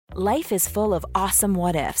Life is full of awesome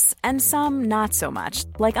what-ifs, and some not so much,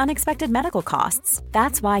 like unexpected medical costs.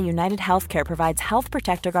 That's why United Healthcare provides Health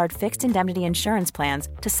Protector Guard fixed indemnity insurance plans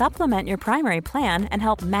to supplement your primary plan and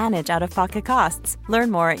help manage out-of-pocket costs.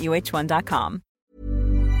 Learn more at uh1.com.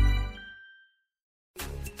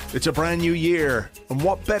 It's a brand new year, and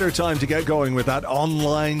what better time to get going with that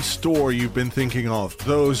online store you've been thinking of?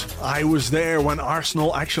 Those "I was there when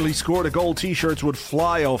Arsenal actually scored a goal" t-shirts would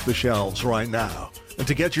fly off the shelves right now. And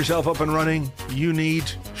to get yourself up and running, you need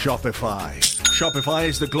Shopify. Shopify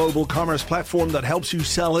is the global commerce platform that helps you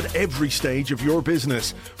sell at every stage of your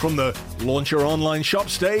business. From the launch your online shop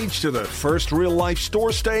stage to the first real-life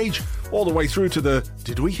store stage, all the way through to the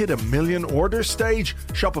 "did we hit 1 million orders" stage,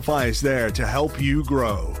 Shopify is there to help you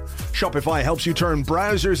grow. Shopify helps you turn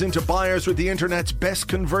browsers into buyers with the internet's best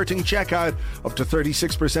converting checkout, up to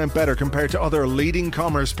 36% better compared to other leading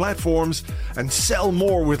commerce platforms, and sell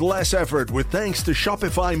more with less effort with thanks to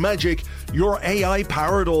Shopify Magic, your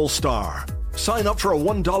AI-powered all-star. Sign up for a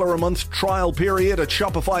 $1 a month trial period at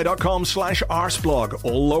shopify.com/arseblog,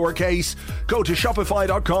 all lowercase. Go to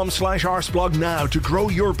shopify.com/arseblog now to grow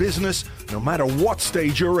your business no matter what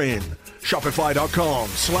stage you're in.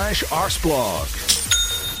 Shopify.com/arseblog.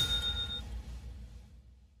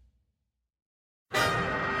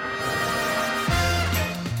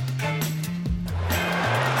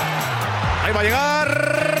 Ahí va a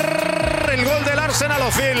llegar el gol del Arsenal.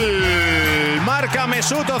 Ozil marca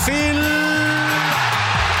Mesut Ozil.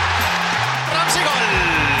 Ramsey, gol.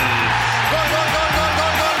 Gol, gol, gol, gol,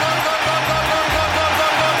 gol, gol, gol, gol, gol, gol, gol,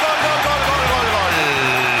 gol, gol, gol, gol, gol, gol.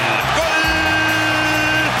 Gol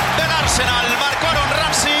del Arsenal. Marcó Aaron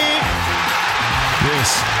Ramsey.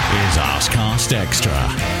 This is Arsecast Extra.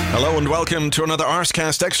 Hello and welcome to another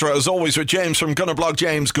Arsecast Extra, as always with James from Gunnerblog.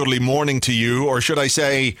 James, goodly morning to you, or should I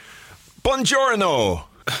say buongiorno?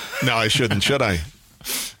 No, I shouldn't, should I?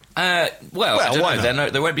 Well, I don't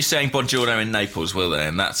know. They won't be saying buongiorno in Naples, will they?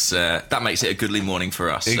 And that makes it a goodly morning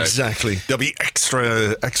for us. Exactly. So. They'll be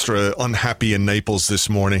extra unhappy in Naples this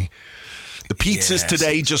morning. The pizzas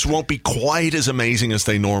today just won't be quite as amazing as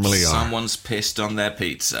they normally are. Someone's pissed on their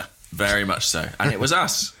pizza. Very much so. And it was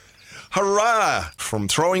us. Hurrah! From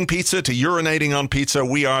throwing pizza to urinating on pizza,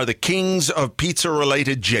 we are the kings of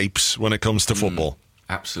pizza-related japes when it comes to football.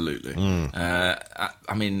 Absolutely. I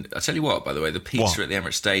mean, I'll tell you what, by the way, the pizza at the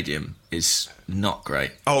Emirates Stadium is not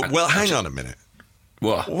great. Oh, well, hang on a minute.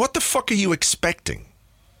 What the fuck are you expecting?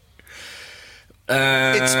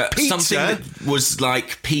 It's pizza. Something that was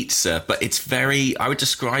like pizza, but it's very, I would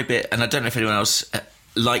describe it, and I don't know if anyone else,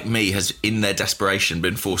 like me, has, in their desperation,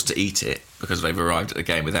 been forced to eat it because they've arrived at the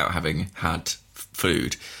game without having had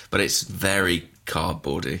food, but it's very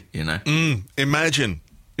cardboardy, you know? Imagine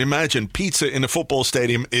pizza in a football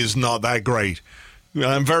stadium is not that great.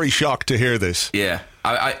 I'm very shocked to hear this. Yeah.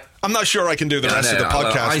 I'm not sure I can do the rest of the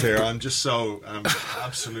podcast here. I'm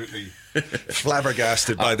absolutely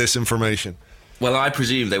flabbergasted by this information. Well, I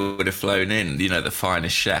presume they would have flown in, you know, the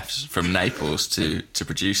finest chefs from Naples to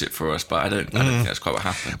produce it for us, but I don't think that's quite what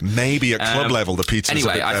happened. Maybe at club level the pizza's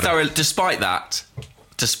anyway, a bit better.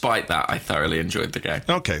 Despite that, I thoroughly enjoyed the game.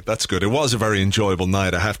 Okay, that's good. It was a very enjoyable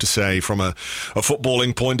night, I have to say, from a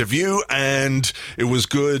footballing point of view, and it was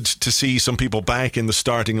good to see some people back in the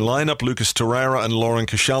starting lineup. Lucas Torreira and Lauren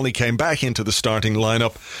Koscielny came back into the starting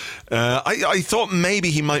lineup. I thought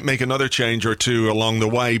maybe he might make another change or two along the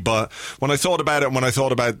way, but when I thought about it, when I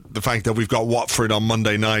thought about the fact that we've got Watford on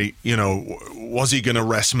Monday night, you know, was he going to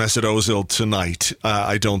rest Mesut Ozil tonight?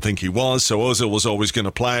 I don't think he was, so Ozil was always going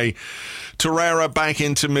to play. Torreira back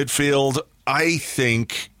into midfield, I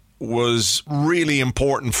think, was really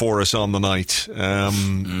important for us on the night.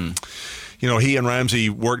 You know, he and Ramsey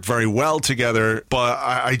worked very well together, but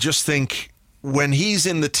I just think when he's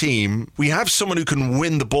in the team, we have someone who can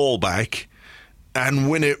win the ball back and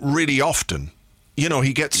win it really often. You know,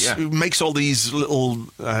 he makes all these little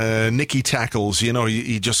nicky tackles. You know,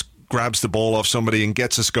 he just grabs the ball off somebody and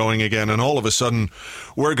gets us going again, and all of a sudden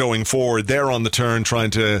we're going forward, they're on the turn trying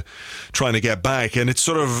to get back, and it's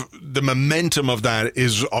sort of the momentum of that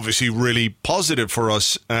is obviously really positive for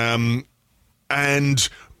us, and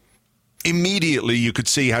immediately you could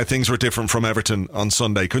see how things were different from Everton on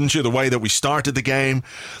Sunday, couldn't you? The way that we started the game,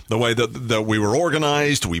 the way that we were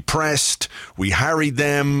organised, we pressed, we harried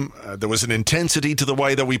them, there was an intensity to the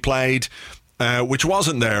way that we played, which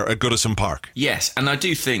wasn't there at Goodison Park. Yes, and I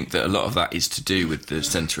do think that a lot of that is to do with the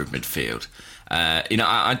centre of midfield. You know,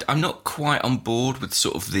 I'm not quite on board with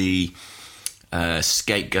sort of the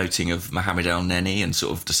scapegoating of Mohamed El Neni and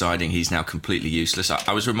sort of deciding he's now completely useless.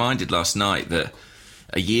 I was reminded last night that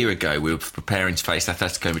a year ago we were preparing to face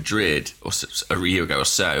Atletico Madrid, or a year ago or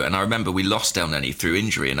so, and I remember we lost El Neni through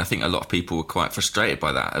injury, and I think a lot of people were quite frustrated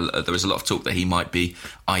by that. There was a lot of talk that he might be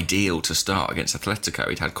ideal to start against Atletico.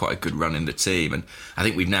 He'd had quite a good run in the team, and I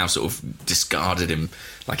think we've now sort of discarded him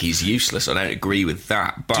like he's useless. I don't agree with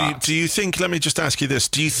that. But do you think, let me just ask you this,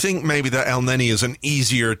 do you think maybe that El Neni is an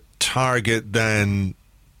easier target than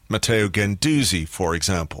Matteo Guendouzi, for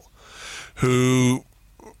example, who,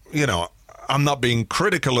 you know, I'm not being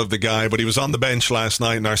critical of the guy, but he was on the bench last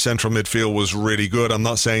night and our central midfield was really good. I'm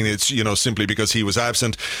not saying it's, you know, simply because he was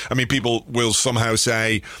absent. I mean, people will somehow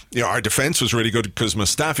say, you know, our defence was really good because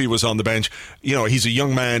Mustafi was on the bench. You know, he's a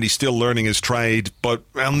young man, he's still learning his trade, but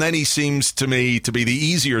El Neni seems to me to be the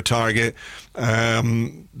easier target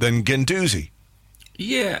than Guendouzi.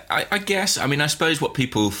 Yeah, I guess. I mean, I suppose what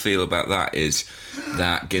people feel about that is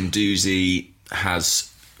that Guendouzi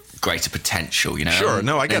has greater potential, you know. Sure,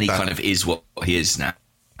 no, I get that. And he kind of is what he is now.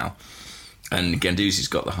 And Guendouzi's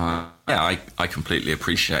got the high. Yeah, I completely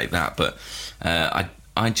appreciate that, but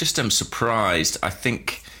I just am surprised. I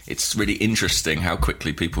think it's really interesting how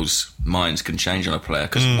quickly people's minds can change on a player.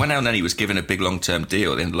 Because when El Neni was given a big long-term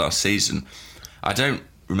deal at the end of last season, I don't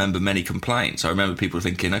remember many complaints. I remember people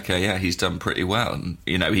thinking, okay, yeah, he's done pretty well. And,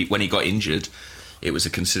 you know, when he got injured, it was a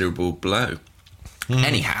considerable blow.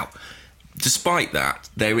 Anyhow, despite that,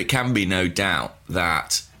 it can be no doubt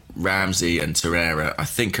that Ramsey and Torreira, I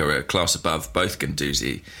think, are a class above both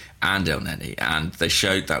Guendouzi and El Neni, and they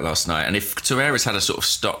showed that last night. And if Torreira's had a sort of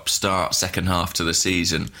stop-start second half to the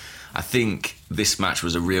season, I think this match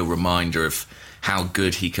was a real reminder of how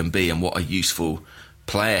good he can be and what a useful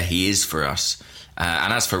player he is for us.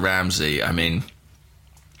 And as for Ramsey, I mean,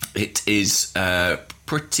 it is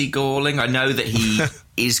pretty galling. I know that he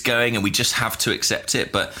is going, and we just have to accept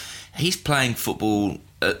it, but he's playing football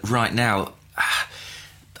right now.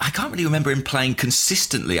 I can't really remember him playing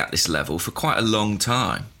consistently at this level for quite a long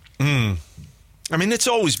time. I mean, it's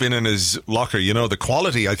always been in his locker, you know, the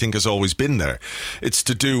quality I think has always been there. It's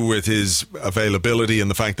to do with his availability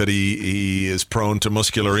and the fact that he is prone to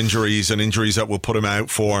muscular injuries and injuries that will put him out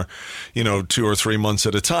for, you know, 2 or 3 months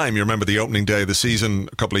at a time. You remember the opening day of the season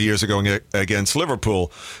a couple of years ago against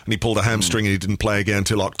Liverpool, and he pulled a hamstring and he didn't play again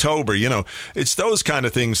till October. You know, it's those kind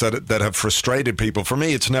of things that have frustrated people. For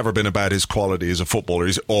me, it's never been about his quality as a footballer.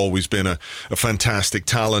 He's always been a fantastic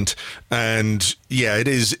talent, and yeah,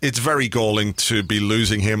 it's very galling to be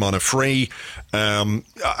losing him on a free.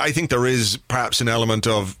 I think there is perhaps an element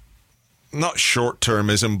of not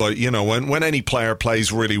short-termism, but you know, when any player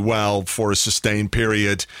plays really well for a sustained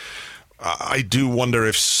period, I do wonder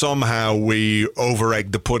if somehow we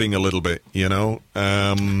over-egg the pudding a little bit, you know?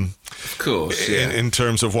 Of course, yeah. In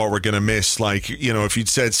terms of what we're going to miss. Like, you know, if you'd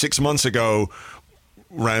said 6 months ago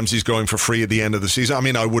Ramsey's going for free at the end of the season, I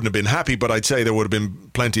mean, I wouldn't have been happy, but I'd say there would have been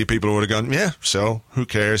plenty of people who would have gone, yeah, so who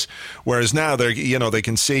cares? Whereas now they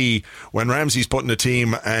can see when Ramsey's put in a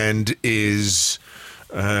team and is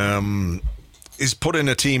put in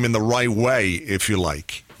a team in the right way, if you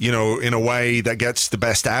like, you know, in a way that gets the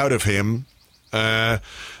best out of him,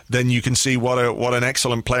 then you can see what an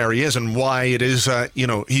excellent player he is and why it is, you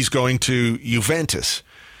know, he's going to Juventus.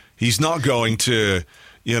 He's not going to,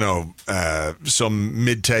 you know, some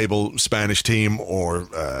mid-table Spanish team or,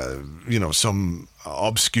 you know, some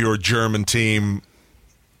obscure German team.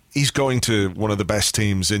 He's going to one of the best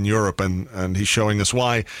teams in Europe, and he's showing us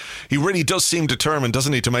why. He really does seem determined,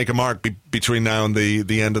 doesn't he, to make a mark between now and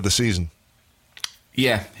the end of the season?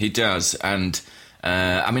 Yeah, he does. And,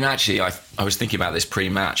 I mean, actually, I was thinking about this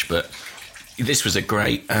pre-match, but this was a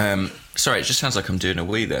great... sorry, it just sounds like I'm doing a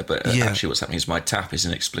wee there, but actually what's happening is my tap is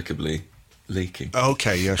inexplicably leaking.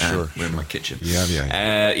 Okay, yeah, sure. We're in my kitchen.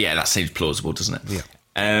 Yeah. Yeah, that seems plausible, doesn't it?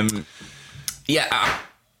 Yeah.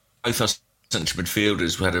 Both our central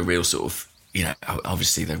midfielders had a real sort of, you know,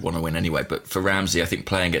 obviously they want to win anyway, but for Ramsey, I think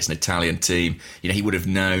playing against an Italian team, you know, he would have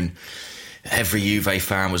known every Juve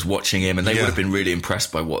fan was watching him, and they would have been really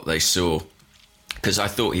impressed by what they saw, because I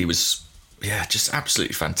thought he was, just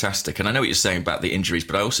absolutely fantastic. And I know what you're saying about the injuries,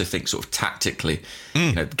 but I also think sort of tactically,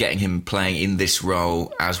 you know, getting him playing in this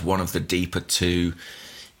role as one of the deeper two,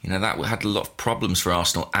 you know, that had a lot of problems for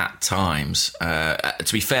Arsenal at times. To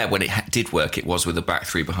be fair, when it did work, it was with a back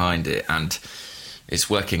three behind it, and it's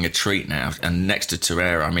working a treat now. And next to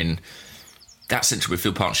Torreira, I mean, that central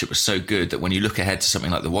midfield partnership was so good that when you look ahead to something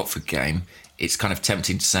like the Watford game, it's kind of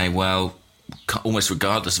tempting to say, well, almost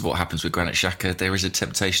regardless of what happens with Granit Xhaka, there is a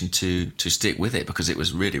temptation to stick with it because it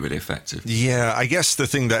was really, really effective. Yeah, I guess the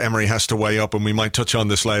thing that Emery has to weigh up, and we might touch on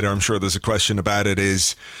this later, I'm sure there's a question about it,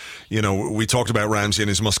 is, we talked about Ramsey and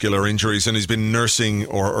his muscular injuries, and he's been nursing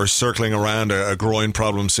or circling around a groin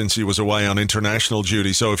problem since he was away on international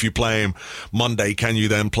duty. So if you play him Monday, can you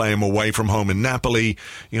then play him away from home in Napoli?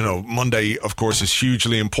 Monday, of course, is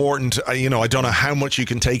hugely important. I don't know how much you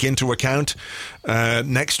can take into account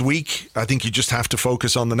next week. I think you just have to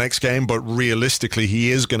focus on the next game, but realistically,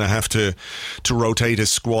 he is going to have to rotate his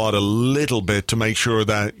squad a little bit to make sure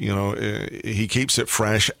that he keeps it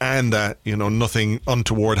fresh, and that nothing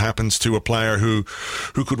untoward happens to a player who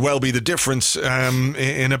could well be the difference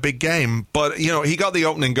in a big game. But he got the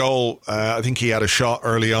opening goal. I think he had a shot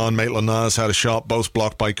early on. Maitland-Niles had a shot, both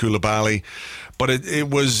blocked by Koulibaly. But it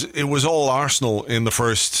was all Arsenal in the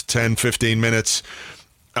first 10-15 minutes.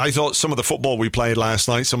 I thought some of the football we played last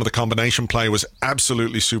night, some of the combination play was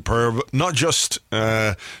absolutely superb. Not just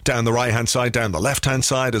down the right-hand side, down the left-hand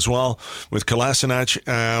side as well with Kolasinac.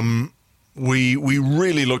 We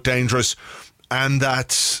really looked dangerous, and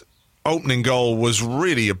that opening goal was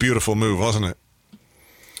really a beautiful move, wasn't it?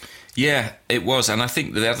 Yeah, it was. And I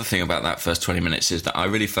think the other thing about that first 20 minutes is that I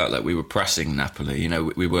really felt like we were pressing Napoli.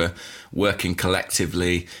 We were working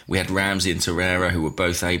collectively. We had Ramsey and Torreira who were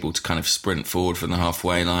both able to kind of sprint forward from the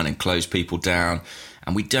halfway line and close people down.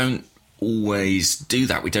 And we don't always do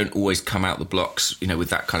that. We don't always come out the blocks, with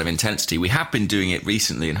that kind of intensity. We have been doing it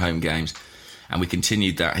recently in home games, and we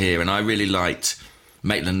continued that here. And I really liked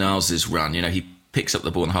Maitland-Niles' run. He picks up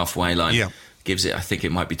the ball on the halfway line, gives it, I think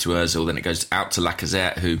it might be to Ozil, then it goes out to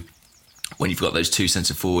Lacazette, who, when you've got those two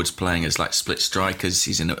centre forwards playing as like split strikers,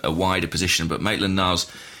 he's in a wider position. But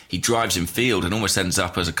Maitland-Niles, he drives in field and almost ends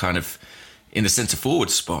up as a kind of in the centre forward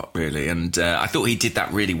spot, really. And I thought he did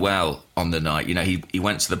that really well on the night. He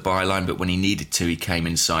went to the byline, but when he needed to, he came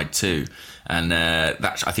inside too. And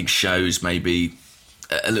that, I think, shows maybe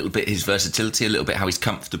a little bit his versatility, a little bit how he's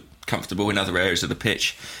comfortable in other areas of the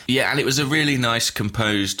pitch. Yeah, and it was a really nice,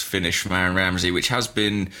 composed finish from Aaron Ramsey, which has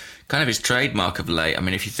been kind of his trademark of late. I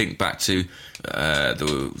mean, if you think back to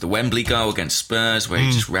the Wembley goal against Spurs, where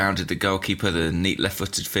he just rounded the goalkeeper, the neat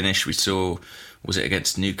left-footed finish we saw, was it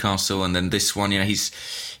against Newcastle? And then this one,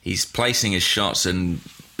 he's placing his shots and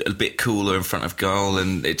a bit cooler in front of goal,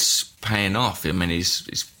 and it's paying off. I mean,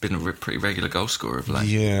 he's been a pretty regular goal scorer of late.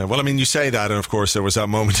 Yeah, well, I mean, you say that, and of course there was that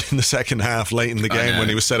moment in the second half late in the game when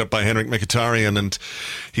he was set up by Henrik Mkhitaryan and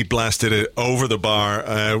he blasted it over the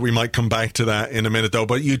bar. We might come back to that in a minute though,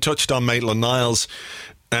 but you touched on Maitland-Niles,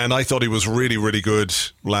 and I thought he was really, really good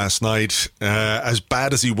last night. As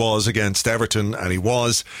bad as he was against Everton, and he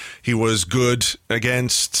was good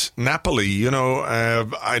against Napoli.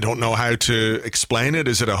 I don't know how to explain it.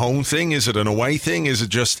 Is it a home thing? Is it an away thing? Is it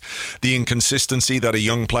just the inconsistency that a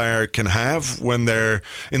young player can have when they're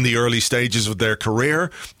in the early stages of their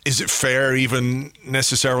career? Is it fair even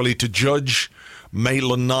necessarily to judge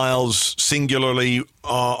Maitland-Niles singularly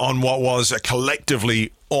on what was a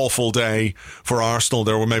collectively awful day for Arsenal?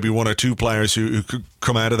 There were maybe one or two players who could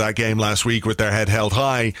come out of that game last week with their head held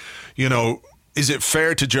high. Is it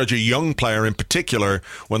fair to judge a young player in particular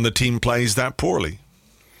when the team plays that poorly?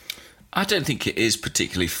 I don't think it is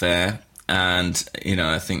particularly fair. And,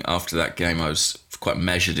 I think after that game I was quite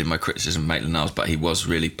measured in my criticism of Maitland-Niles, but he was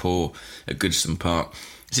really poor at Goodison Park.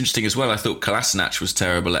 It's interesting as well, I thought Kolasinac was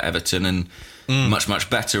terrible at Everton and much, much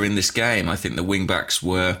better in this game. I think the wing-backs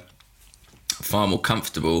were far more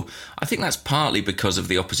comfortable. I think that's partly because of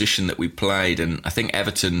the opposition that we played, and I think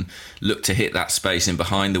Everton looked to hit that space in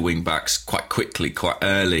behind the wing-backs quite quickly, quite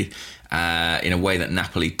early, in a way that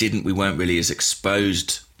Napoli didn't. We weren't really as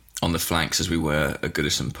exposed on the flanks as we were at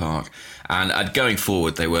Goodison Park. And going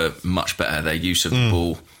forward, they were much better. Their use of the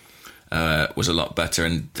ball was a lot better.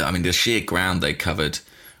 And, I mean, the sheer ground they covered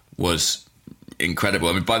was incredible.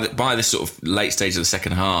 I mean, by the sort of late stage of the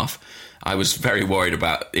second half, I was very worried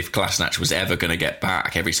about if Kolasinac was ever going to get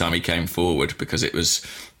back every time he came forward, because it was,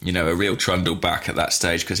 a real trundle back at that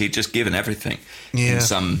stage, because he'd just given everything in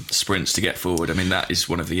some sprints to get forward. I mean, that is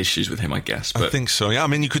one of the issues with him, I guess. But I think so, yeah. I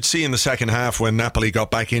mean, you could see in the second half when Napoli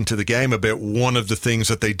got back into the game a bit, one of the things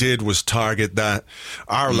that they did was target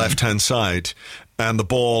our left-hand side and the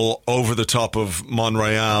ball over the top of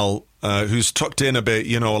Monreal, who's tucked in a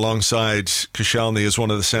bit, alongside Koscielny as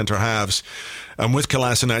one of the centre halves. And with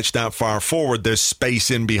Kolasinac that far forward, there's space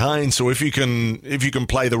in behind. So if you can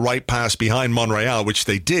play the right pass behind Monreal, which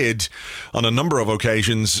they did on a number of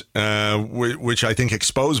occasions, which I think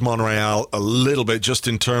exposed Monreal a little bit, just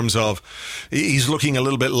in terms of he's looking a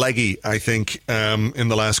little bit leggy, I think, in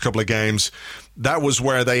the last couple of games. That was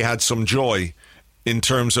where they had some joy in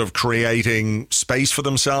terms of creating space for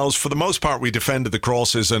themselves. For the most part, we defended the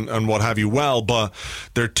crosses and what have you well, but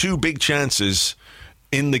there are two big chances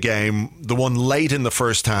in the game. The one late in the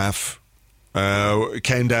first half,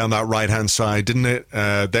 came down that right-hand side, didn't it?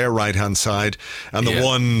 Their right-hand side. And the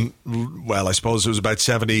one, well, I suppose it was about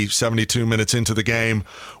 72 minutes into the game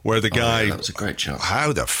where the guy... that was a great shot.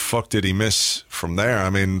 How the fuck did he miss from there? I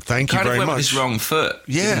mean, thank you very much. Kind of went with his wrong foot,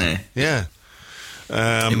 didn't he? Yeah.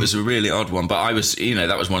 It was a really odd one. But I was,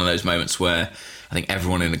 that was one of those moments where I think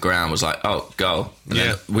everyone in the ground was like, oh, goal. And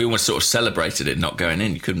then we almost sort of celebrated it not going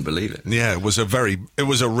in. You couldn't believe it. Yeah, it was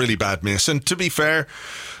a really bad miss. And to be fair,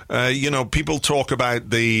 people talk about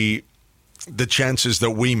the chances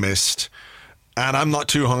that we missed, and I'm not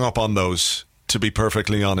too hung up on those, to be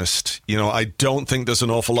perfectly honest. I don't think there's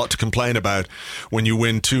an awful lot to complain about when you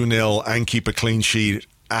win 2-0 and keep a clean sheet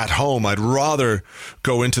at home. I'd rather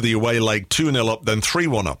go into the away leg 2-0 up than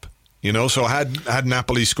 3-1 up. So had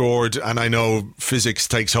Napoli scored, and I know physics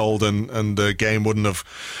takes hold and the game wouldn't have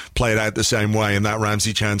played out the same way and that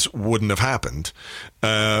Ramsey chance wouldn't have happened.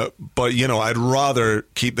 But, I'd rather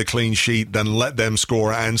keep the clean sheet than let them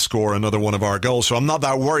score and score another one of our goals. So I'm not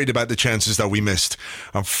that worried about the chances that we missed.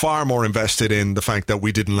 I'm far more invested in the fact that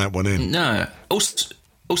we didn't let one in. No.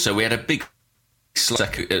 Also we had a big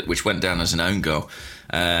which went down as an own goal.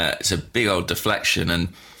 It's a big old deflection, and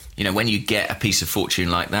when you get a piece of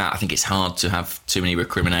fortune like that, I think it's hard to have too many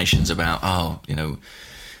recriminations about,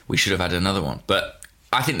 we should have had another one. But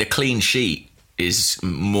I think the clean sheet is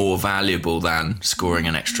more valuable than scoring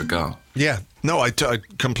an extra goal. Yeah, no, I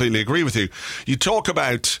completely agree with you. You talk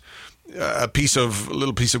about a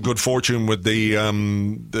little piece of good fortune with the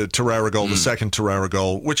Torreira goal, the second Torreira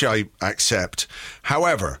goal, which I accept.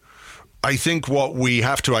 However, I think what we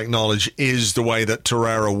have to acknowledge is the way that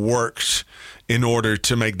Torreira worked in order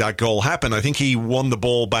to make that goal happen. I think he won the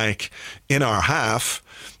ball back in our half.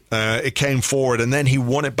 It came forward, and then he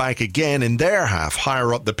won it back again in their half,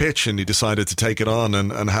 higher up the pitch, and he decided to take it on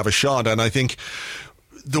and have a shot. And I think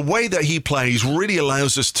the way that he plays really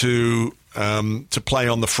allows us to play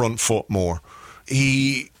on the front foot more.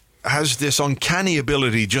 He has this uncanny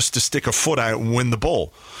ability just to stick a foot out and win the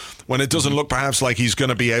ball. When it doesn't look perhaps like he's going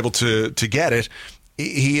to be able to get it,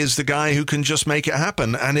 he is the guy who can just make it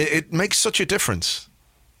happen, and it makes such a difference.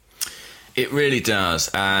 It really does.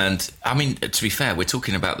 And I mean, to be fair, we're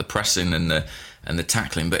talking about the pressing and the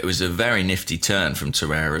tackling, but it was a very nifty turn from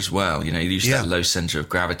Torreira as well. He used that low centre of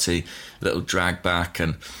gravity, little drag back,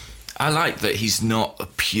 and I like that he's not a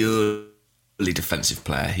purely defensive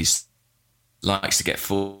player. He likes to get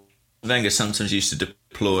forward. Wenger sometimes used to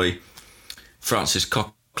deploy Francis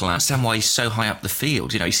Coquelin. I understand why he's so high up the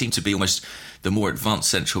field. He seemed to be almost the more advanced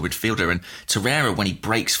central midfielder. And Torreira, when he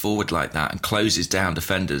breaks forward like that and closes down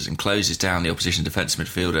defenders and closes down the opposition defensive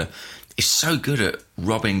midfielder, is so good at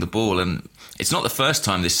robbing the ball. And it's not the first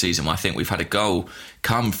time this season where I think we've had a goal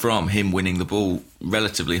come from him winning the ball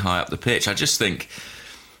relatively high up the pitch. I just think,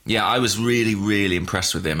 I was really, really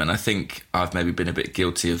impressed with him. And I think I've maybe been a bit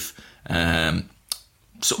guilty of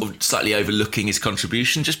sort of slightly overlooking his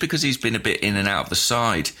contribution just because he's been a bit in and out of the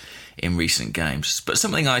side in recent games. But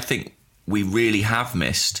something I think we really have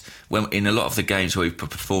missed in a lot of the games where we've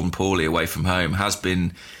performed poorly away from home has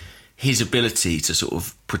been his ability to sort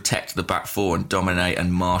of protect the back four and dominate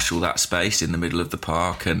and marshal that space in the middle of the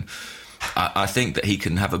park. And I think that he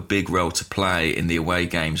can have a big role to play in the away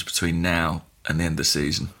games between now and the end of the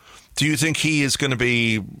season. Do you think he is going to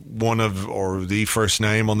be one of, or the first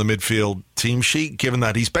name on the midfield team sheet, given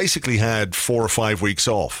that he's basically had 4 or 5 weeks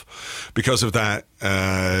off because of that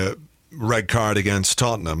red card against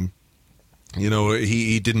Tottenham?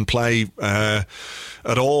 He didn't play at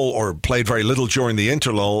all, or played very little during the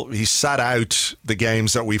interlull. He sat out the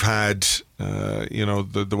games that we've had,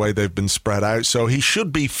 the way they've been spread out. So he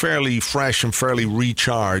should be fairly fresh and fairly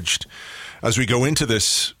recharged as we go into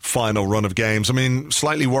this final run of games. I mean,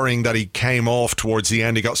 slightly worrying that he came off towards the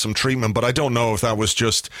end. He got some treatment, but I don't know if that was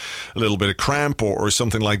just a little bit of cramp or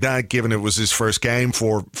something like that, given it was his first game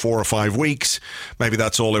for 4 or 5 weeks. Maybe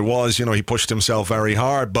that's all it was. He pushed himself very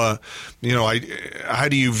hard. But, how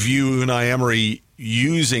do you view Unai Emery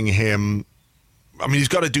using him? I mean, he's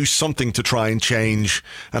got to do something to try and change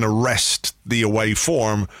and arrest the away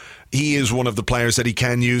form. He is one of the players that he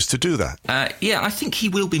can use to do that. I think he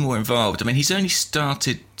will be more involved. I mean, he's only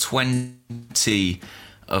started 20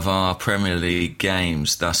 of our Premier League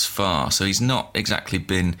games thus far, so he's not exactly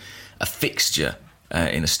been a fixture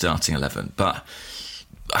in a starting 11. But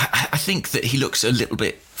I think that he looks a little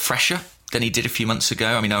bit fresher than he did a few months ago.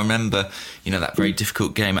 I mean, I remember, that very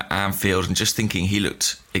difficult game at Anfield and just thinking he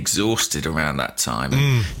looked exhausted around that time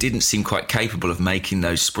and didn't seem quite capable of making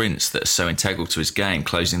those sprints that are so integral to his game,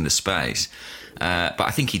 closing the space. But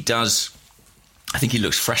I think he does. I think he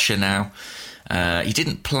looks fresher now. He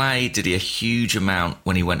didn't play, did he, a huge amount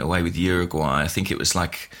when he went away with Uruguay. I think it was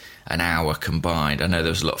like an hour combined. I know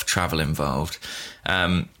there was a lot of travel involved.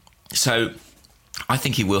 So I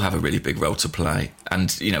think he will have a really big role to play.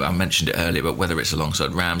 And, you know, I mentioned it earlier, but whether it's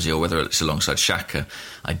alongside Ramsey or whether it's alongside Xhaka,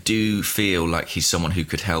 I do feel like he's someone who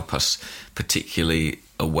could help us, particularly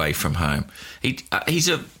away from home. He's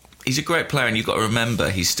a great player, and you've got to remember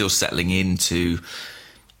he's still settling into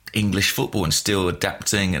English football and still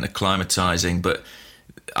adapting and acclimatising. But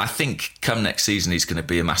I think come next season he's going to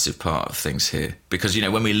be a massive part of things here, because, you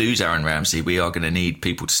know, when we lose Aaron Ramsey, we are going to need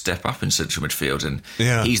people to step up in central midfield, and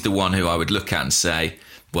he's the one who I would look at and say,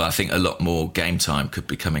 well, I think a lot more game time could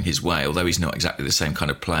be coming his way. Although he's not exactly the same kind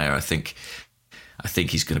of player, I think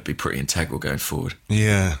he's going to be pretty integral going forward.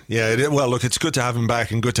 Yeah. Well, look, it's good to have him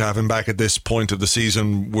back, and good to have him back at this point of the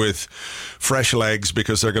season with fresh legs,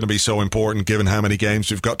 because they're going to be so important given how many games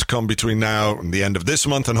we've got to come between now and the end of this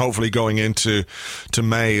month, and hopefully going into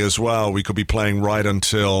May as well. We could be playing right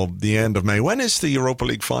until the end of May. When is the Europa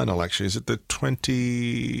League final, actually? Is it the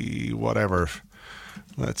 20 whatever?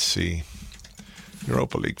 Let's see.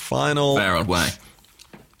 Europa League final. Fair old way.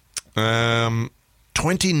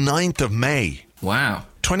 29th of May. Wow.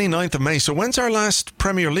 29th of May. So when's our last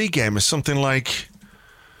Premier League game? Is something like...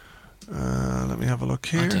 let me have a look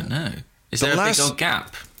here. I don't know. Is there a big old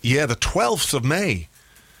gap? Yeah, the 12th of May.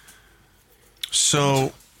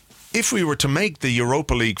 So if we were to make the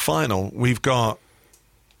Europa League final, we've got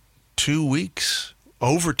 2 weeks.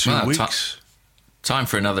 Over 2 weeks. Time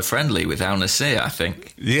for another friendly with Al Nassr, I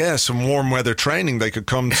think. Yeah, some warm weather training. They could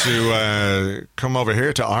come to come over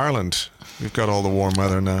here to Ireland. We've got all the warm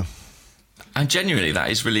weather now. And genuinely,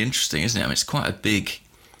 that is really interesting, isn't it? I mean, it's quite a big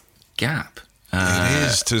gap. It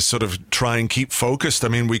is, to sort of try and keep focused. I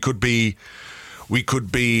mean, we could be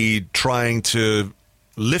trying to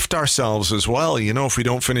lift ourselves as well. You know, if we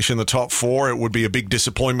don't finish in the top four, it would be a big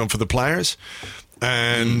disappointment for the players.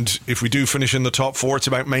 And if we do finish in the top four, it's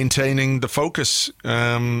about maintaining the focus,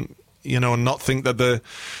 you know, and not think that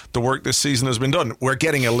the work this season has been done. We're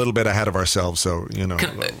getting a little bit ahead of ourselves, so, you know.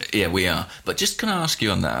 Yeah, we are. But just can I ask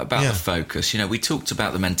you on that, about the focus? You know, we talked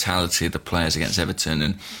about the mentality of the players against Everton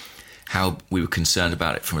and how we were concerned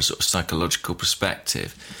about it from a sort of psychological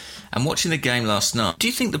perspective. And watching the game last night, do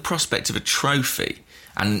you think the prospect of a trophy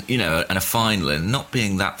and, you know, and a final and not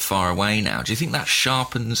being that far away now, do you think that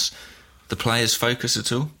sharpens the players' focus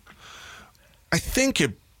at all? I think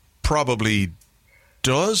it probably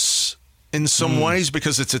does in some ways,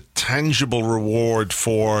 because it's a tangible reward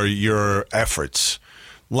for your efforts.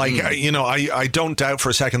 Like, you know, I don't doubt for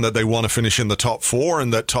a second that they want to finish in the top four,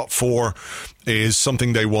 and that top four is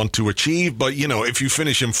something they want to achieve. But, you know, if you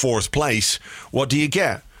finish in fourth place, what do you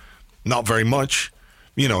get? Not very much.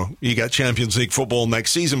 You know, you get Champions League football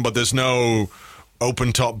next season, but there's no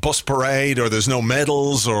open-top bus parade, or there's no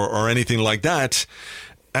medals or anything like that.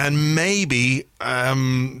 And maybe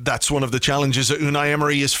that's one of the challenges that Unai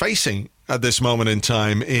Emery is facing at this moment in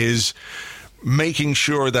time, is making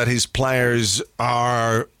sure that his players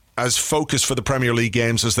are as focused for the Premier League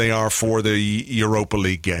games as they are for the Europa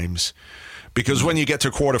League games. Because when you get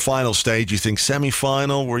to quarter-final stage, you think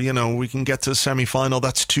semi-final, where, you know, we can get to semi-final,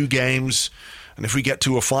 that's 2 games. And if we get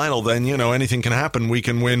to a final, then, you know, anything can happen. We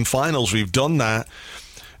can win finals. We've done that.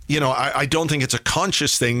 You know, I don't think it's a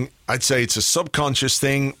conscious thing. I'd say it's a subconscious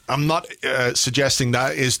thing. I'm not suggesting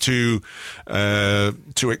that is to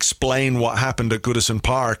explain what happened at Goodison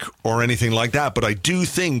Park or anything like that. But I do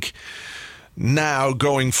think now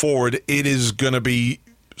going forward, it is going to be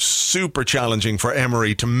super challenging for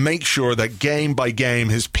Emery to make sure that game by game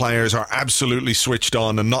his players are absolutely switched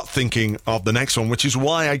on and not thinking of the next one, which is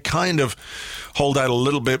why I kind of hold out a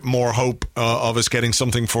little bit more hope of us getting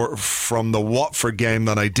something from the Watford game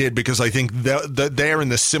than I did, because I think they're in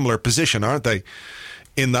the similar position, aren't they,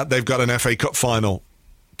 in that they've got an FA Cup final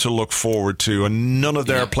to look forward to, and none of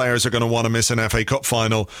their players are going to want to miss an FA Cup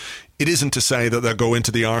final. It isn't to say that they'll go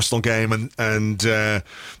into the Arsenal game and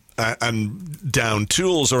down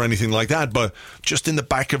tools or anything like that, but just in the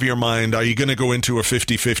back of your mind, are you going to go into a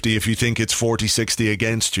 50-50 if you think it's 40-60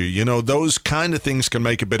 against you? You know, those kind of things can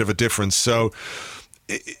make a bit of a difference. So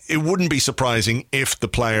it wouldn't be surprising if the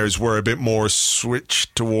players were a bit more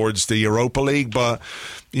switched towards the Europa League, but,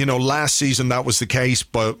 you know, last season that was the case,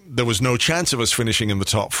 but there was no chance of us finishing in the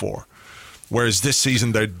top 4, whereas this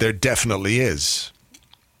season there definitely is.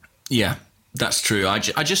 Yeah, that's true. I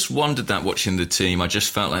just wondered that watching the team. I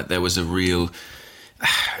just felt like there was a real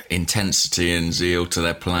intensity and zeal to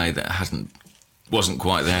their play that hasn't wasn't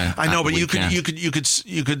quite there. I know, but you could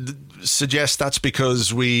suggest that's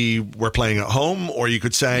because we were playing at home, or you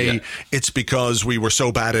could say it's because we were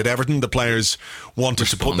so bad at Everton. The players wanted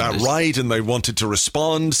to put that right, and they wanted to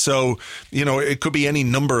respond. So, you know, it could be any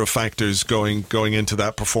number of factors going into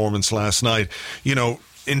that performance last night. You know,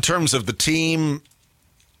 in terms of the team,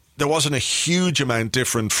 there wasn't a huge amount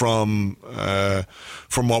different from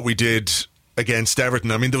what we did against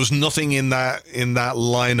Everton. I mean, there was nothing in that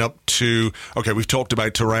lineup to... Okay, we've talked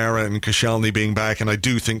about Torreira and Koscielny being back, and I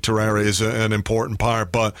do think Torreira is an important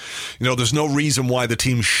part, but, you know, there's no reason why the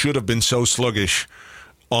team should have been so sluggish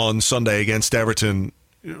on Sunday against Everton.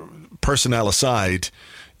 Personnel aside,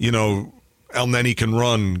 you know, El Neni can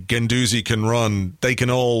run, Guendouzi can run, they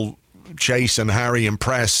can all chase and harry and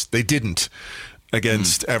press. They didn't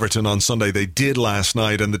against Everton on Sunday. They did last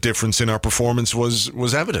night, and the difference in our performance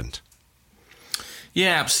was evident.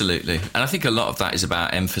 Yeah, absolutely. And I think a lot of that is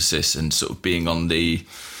about emphasis and sort of being on the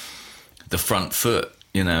front foot,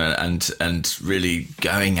 you know, and really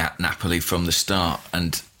going at Napoli from the start.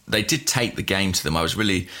 And they did take the game to them. I was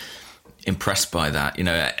really impressed by that. You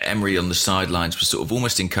know, Emery on the sidelines was sort of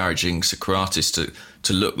almost encouraging Socrates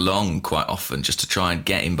to look long quite often, just to try and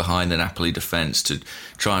get in behind the Napoli defence, to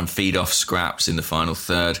try and feed off scraps in the final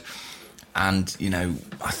third. And, you know,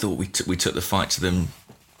 I thought we took the fight to them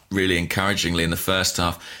really encouragingly in the first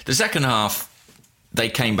half. The second half, they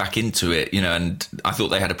came back into it, you know, and I thought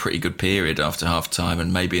they had a pretty good period after half-time,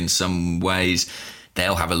 and maybe in some ways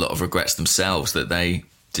they'll have a lot of regrets themselves that they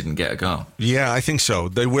didn't get a goal. Yeah, I think so.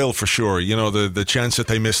 They will for sure. You know, the chance that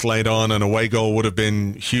they missed late on, an away goal would have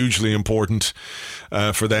been hugely important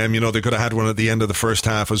for them. You know, they could have had one at the end of the first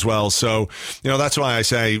half as well. So, you know, that's why I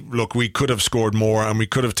say, look, we could have scored more and we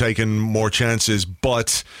could have taken more chances,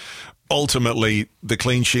 but ultimately, the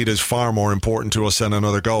clean sheet is far more important to us than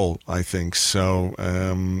another goal, I think. So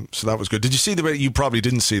so that was good. Did you see the bit? You probably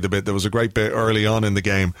didn't see the bit. There was a great bit early on in the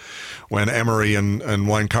game when Emery and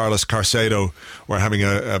Juan Carlos Caicedo were having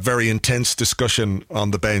a very intense discussion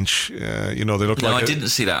on the bench. You know, they looked like... No, I didn't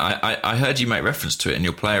see that. I heard you make reference to it in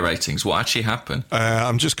your player ratings. What actually happened?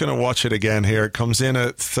 I'm just going to watch it again here. It comes in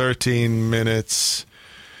at 13 minutes.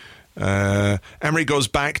 Emery goes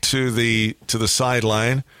back to the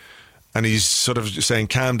sideline, and he's sort of saying,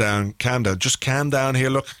 calm down, just calm down here,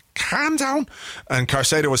 look, calm down. And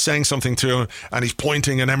Caicedo was saying something to him, and he's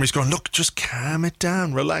pointing, and Emery's going, look, just calm it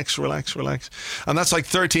down, relax. And that's like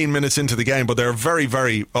 13 minutes into the game, but they're very,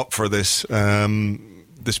 very up for this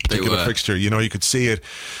particular fixture. You know, you could see it.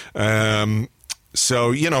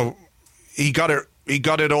 So, you know, he got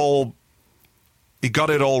it all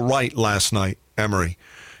right last night, Emery.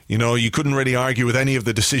 You know, you couldn't really argue with any of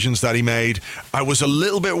the decisions that he made. I was a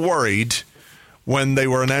little bit worried when they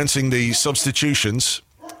were announcing the substitutions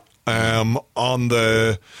on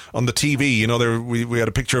the TV. You know, we had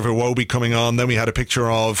a picture of Iwobi coming on. Then we had a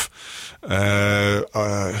picture of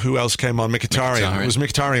who else came on? Mkhitaryan. It was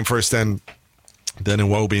Mkhitaryan first, then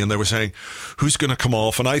Iwobi, and they were saying who's going to come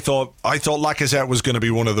off. And I thought Lacazette was going to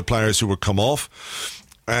be one of the players who would come off.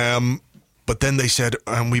 But then they said,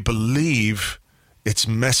 and we believe it's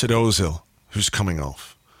Mesut Ozil who's coming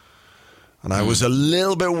off. And I was a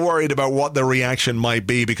little bit worried about what the reaction might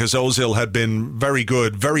be, because Ozil had been very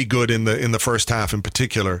good in the first half in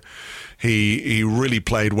particular. He really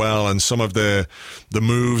played well, and some of the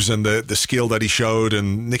moves and the skill that he showed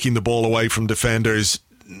and nicking the ball away from defenders,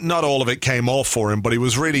 not all of it came off for him, but he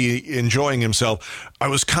was really enjoying himself. I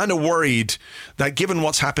was kind of worried that, given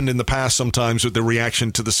what's happened in the past sometimes with the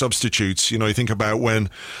reaction to the substitutes, you know, you think about when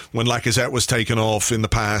Lacazette was taken off in the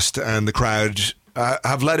past, and the crowd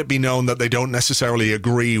have let it be known that they don't necessarily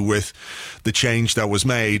agree with the change that was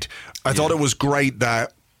made. I thought it was great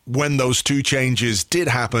that when those two changes did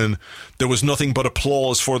happen, there was nothing but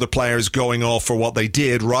applause for the players going off for what they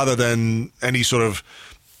did, rather than any sort of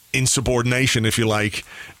insubordination, if you like,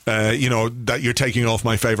 you know, that you're taking off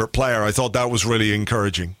my favourite player. I thought that was really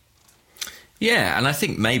encouraging. Yeah, and I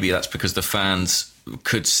think maybe that's because the fans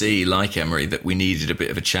could see, like Emery, that we needed a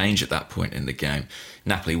bit of a change at that point in the game.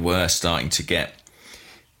 Napoli were starting to get,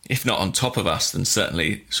 if not on top of us, then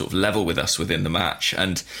certainly sort of level with us within the match.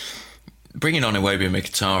 And bringing on Iwobi and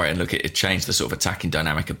Mkhitaryan, look, it changed the sort of attacking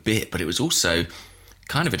dynamic a bit, but it was also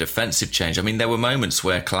kind of a defensive change. I mean, there were moments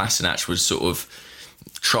where Kolasinac was sort of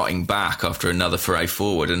trotting back after another foray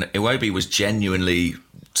forward, and Iwobi was genuinely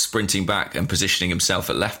sprinting back and positioning himself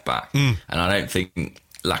at left back. And I don't think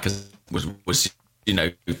Lacazette was you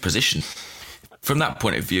know, positioned. From that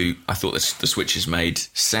point of view, I thought the switches made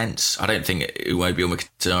sense. I don't think Iwobi or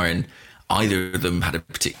Mkhitaryan, either of them had a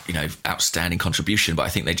particular, outstanding contribution, but I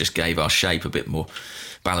think they just gave our shape a bit more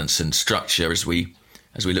balance and structure as we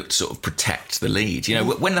as we look to sort of protect the lead. You know,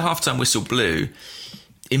 when the halftime whistle blew,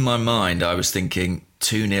 in my mind, I was thinking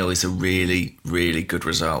 2-0 is a really, really good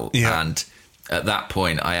result. Yeah. And at that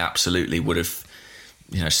point, I absolutely would have,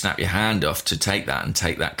 snapped your hand off to take that and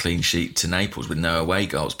take that clean sheet to Naples with no away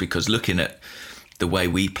goals. Because looking at the way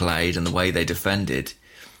we played and the way they defended,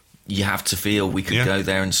 you have to feel we could go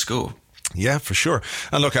there and score. Yeah, for sure.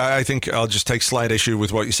 And look, I think I'll just take slight issue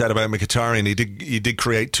with what you said about Mkhitaryan. He did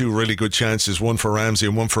create two really good chances, one for Ramsey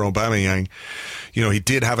and one for Aubameyang. He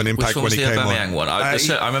did have an impact when he came on. Which one was the Aubameyang one?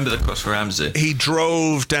 I remember the cross for Ramsey. He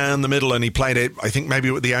drove down the middle and he played it, I think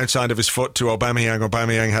maybe with the outside of his foot to Aubameyang.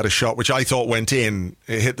 Aubameyang had a shot which I thought went in.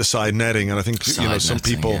 It hit the side netting, and I think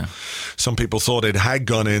some people thought it had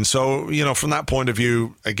gone in. So from that point of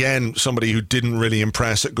view, again, somebody who didn't really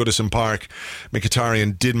impress at Goodison Park,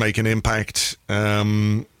 Mkhitaryan did make an impact.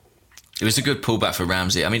 It was a good pullback for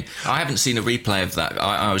Ramsey. I mean, I haven't seen a replay of that.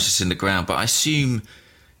 I was just in the ground, but I assume,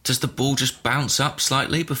 does the ball just bounce up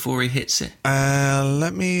slightly before he hits it?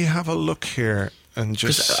 Let me have a look here and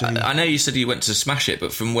just see. I know you said he went to smash it,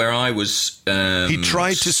 but from where I was... he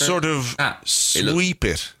tried to sort of sweep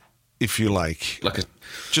it, if you like.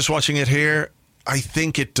 Just watching it here, I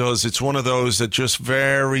think it does. It's one of those that just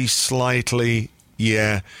very slightly,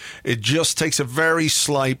 it just takes a very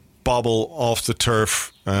slight bobble off the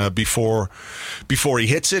turf before he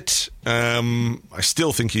hits it. I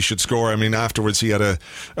still think he should score. I mean, afterwards he had a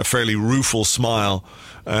fairly rueful smile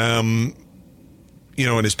in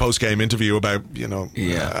his post-game interview about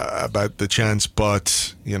about the chance,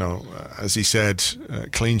 but as he said,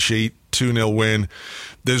 clean sheet, 2-0 win.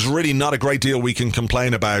 There's really not a great deal we can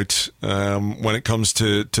complain about when it comes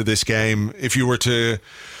to this game. If you were to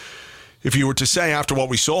say after what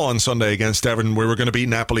we saw on Sunday against Everton, we were going to beat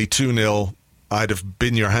Napoli 2-0, I'd have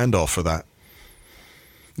been your hand off for that.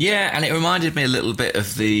 Yeah, and it reminded me a little bit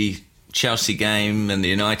of the Chelsea game and the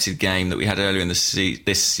United game that we had earlier in this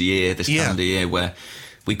calendar year, where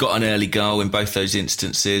we got an early goal in both those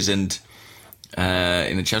instances. And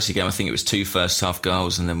in the Chelsea game, I think it was 2 first-half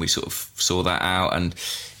goals, and then we sort of saw that out. And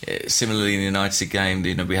similarly in the United game,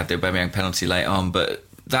 we had the Aubameyang penalty late on, but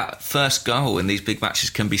that first goal in these big matches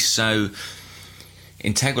can be so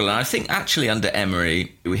integral. And I think actually under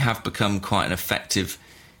Emery, we have become quite an effective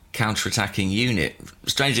counter-attacking unit.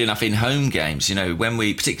 Strangely enough, in home games, when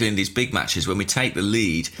we, particularly in these big matches, when we take the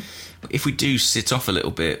lead, if we do sit off a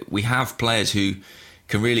little bit, we have players who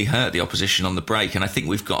can really hurt the opposition on the break. And I think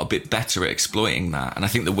we've got a bit better at exploiting that. And I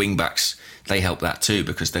think the wing-backs, they help that too,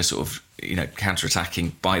 because they're sort of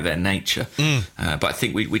counter-attacking by their nature. But I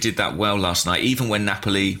think we did that well last night. Even when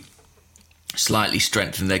Napoli slightly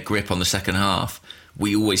strengthened their grip on the second half,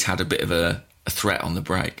 we always had a bit of a threat on the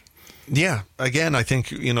break. Yeah, again, I think,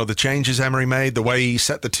 the changes Emery made, the way he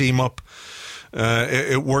set the team up,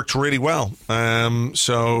 it worked really well.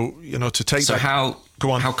 So, to take so that... Go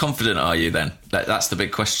on. How confident are you then? That's the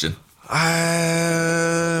big question.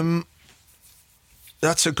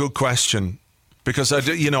 That's a good question. Because,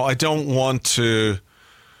 I don't want to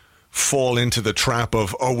fall into the trap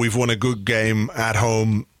of, we've won a good game at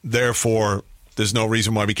home, therefore there's no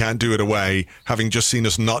reason why we can't do it away, having just seen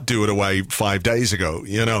us not do it away 5 days ago,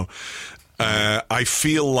 I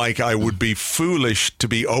feel like I would be foolish to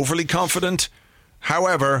be overly confident.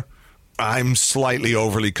 However, I'm slightly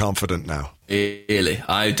overly confident now. Really?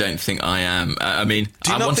 I don't think I am. I mean,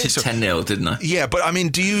 I wanted 10-0, didn't I? Yeah, but I mean,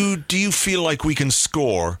 do you feel like we can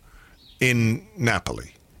score in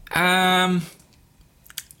Napoli? I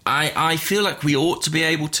feel like we ought to be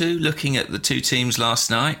able to, looking at the two teams last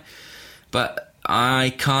night. But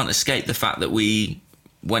I can't escape the fact that we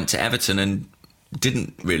went to Everton and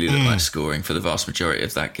didn't really look like scoring for the vast majority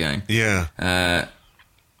of that game. Yeah.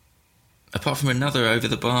 Apart from another over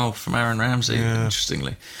the bar from Aaron Ramsey,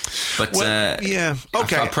 interestingly. But okay.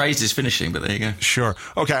 I praised his finishing, but there you go. Sure.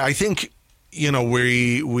 Okay, I think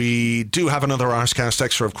we do have another Arscast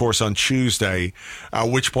Extra, of course, on Tuesday, at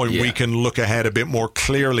which point we can look ahead a bit more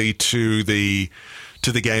clearly to the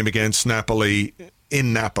game against Napoli.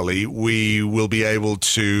 In Napoli, we will be able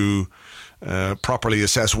to properly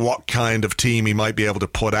assess what kind of team he might be able to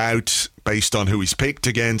put out based on who he's picked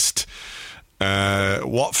against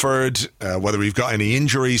Watford, whether we've got any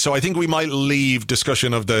injuries. So I think we might leave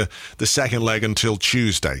discussion of the second leg until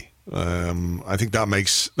Tuesday. I think that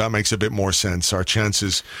makes a bit more sense, our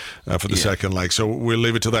chances for the second leg. So we'll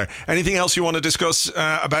leave it to there. Anything else you want to discuss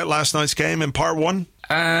about last night's game in part one?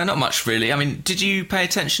 Not much, really. I mean, did you pay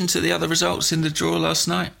attention to the other results in the draw last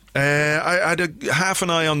night? I had half an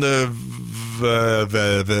eye on the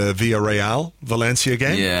the Villarreal Valencia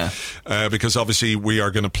game. Yeah. Because obviously we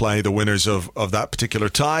are going to play the winners of that particular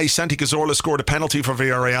tie. Santi Cazorla scored a penalty for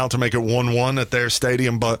Villarreal to make it 1-1 at their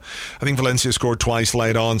stadium, but I think Valencia scored twice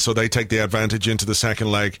late on, so they take the advantage into the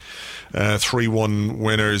second leg. 3-1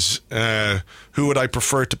 winners. Who would I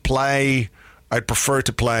prefer to play? I'd prefer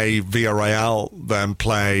to play Villarreal than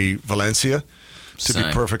play Valencia, to be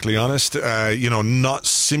perfectly honest. Not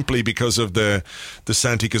simply because of the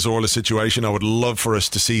Santi Cazorla situation. I would love for us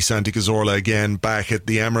to see Santi Cazorla again back at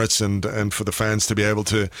the Emirates and for the fans to be able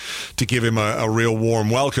to give him a real warm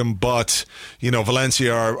welcome. But,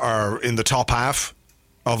 Valencia are in the top half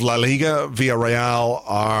of La Liga. Villarreal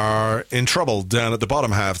are in trouble down at the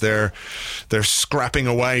bottom half. They're scrapping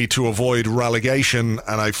away to avoid relegation,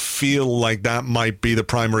 and I feel like that might be the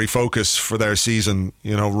primary focus for their season,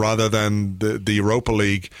 rather than the Europa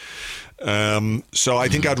League. So I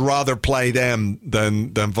think I'd rather play them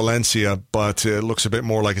than Valencia, but it looks a bit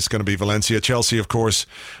more like it's going to be Valencia. Chelsea, of course,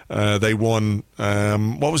 they won.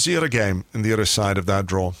 What was the other game in the other side of that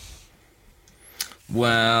draw?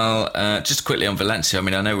 Well, just quickly on Valencia, I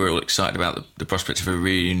mean, I know we're all excited about the prospect of a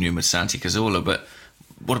reunion with Santi Cazorla, but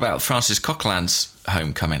what about Francis Coquelin's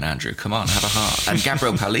homecoming, Andrew? Come on, have a heart. And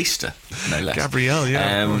Gabriel Paulista, no less. Gabriel,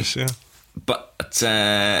 yeah, of course, yeah. But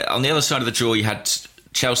on the other side of the draw, you had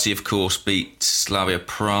Chelsea, of course, beat Slavia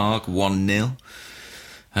Prague 1-0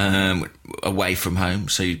 away from home,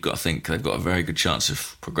 so you've got to think they've got a very good chance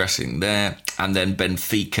of progressing there. And then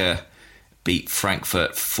Benfica beat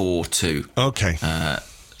Frankfurt 4-2. Okay.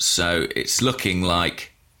 So it's looking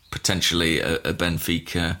like potentially a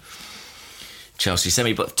Benfica Chelsea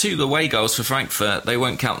semi, but 2 away goals for Frankfurt. They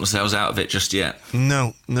won't count themselves out of it just yet.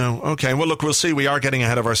 No. Okay, well, look, we'll see. We are getting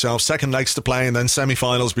ahead of ourselves. Second legs to play and then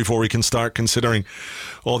semi-finals before we can start considering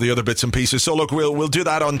all the other bits and pieces. So, look, we'll do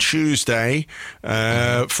that on Tuesday.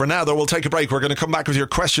 For now, though, we'll take a break. We're going to come back with your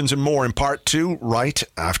questions and more in part 2 right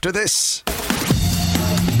after this.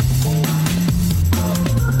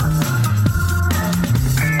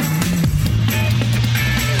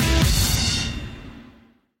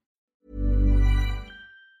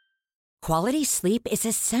 Quality sleep is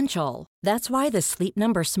essential. That's why the Sleep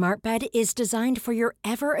Number Smart Bed is designed for your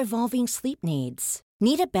ever-evolving sleep needs.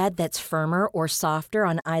 Need a bed that's firmer or softer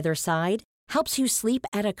on either side? Helps you sleep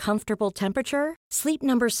at a comfortable temperature? Sleep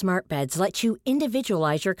Number Smart Beds let you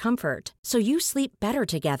individualize your comfort, so you sleep better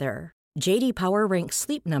together. J.D. Power ranks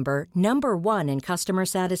Sleep Number number 1 in customer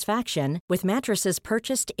satisfaction with mattresses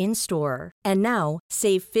purchased in-store. And now,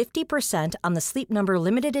 save 50% on the Sleep Number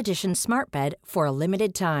Limited Edition Smart Bed for a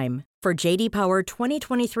limited time. For J.D. Power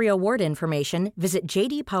 2023 award information, visit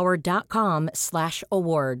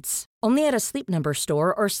jdpower.com/awards. Only at a Sleep Number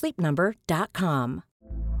store or sleepnumber.com.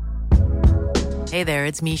 Hey there,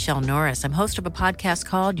 it's Michelle Norris. I'm host of a podcast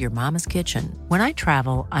called Your Mama's Kitchen. When I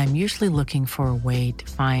travel, I'm usually looking for a way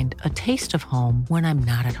to find a taste of home when I'm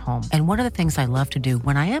not at home. And one of the things I love to do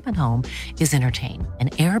when I am at home is entertain.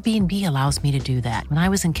 And Airbnb allows me to do that. When I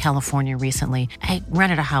was in California recently, I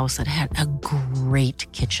rented a house that had a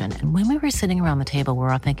great kitchen. And when we were sitting around the table, we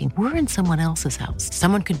were all thinking, we're in someone else's house.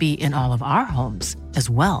 Someone could be in all of our homes as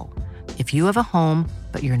well. If you have a home,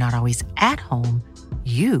 but you're not always at home,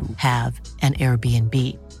 you have an Airbnb.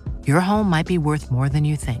 Your home might be worth more than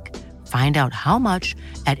you think. Find out how much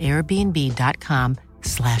at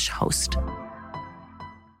airbnb.com/host.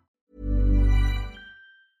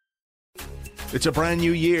 It's a brand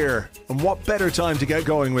new year, and what better time to get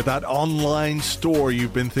going with that online store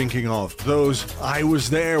you've been thinking of? Those "I was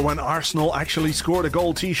there when Arsenal actually scored a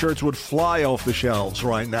goal" t-shirts would fly off the shelves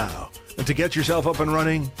right now. And to get yourself up and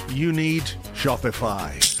running, you need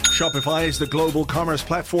Shopify. Shopify is the global commerce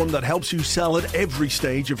platform that helps you sell at every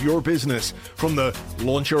stage of your business. From the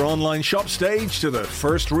launch your online shop stage to the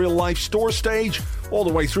first real-life store stage, all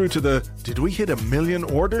the way through to the "did we hit 1 million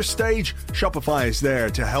orders" stage, Shopify is there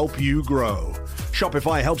to help you grow.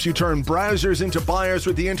 Shopify helps you turn browsers into buyers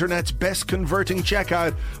with the internet's best converting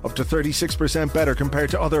checkout, up to 36% better compared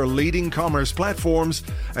to other leading commerce platforms,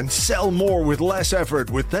 and sell more with less effort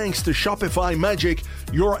with thanks to Shopify Magic,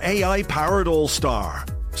 your AI-powered all-star.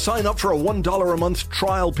 Sign up for a $1 a month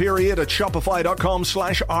trial period at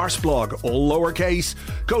shopify.com/arseblog, all lowercase.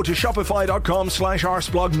 Go to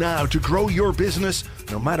shopify.com/arseblog now to grow your business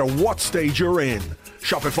no matter what stage you're in.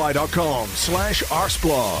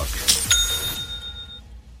 Shopify.com/arseblog.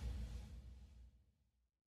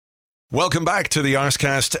 Welcome back to the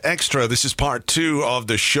Arscast Extra. This is part 2 of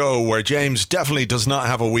the show where James definitely does not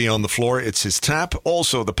have a wee on the floor. It's his tap.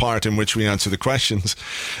 Also the part in which we answer the questions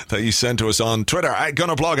that you sent to us on Twitter at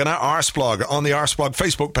Gunnerblog and at Arsblog, on the Arsblog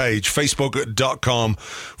Facebook page,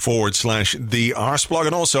 facebook.com/the Arsblog,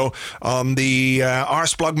 and also on the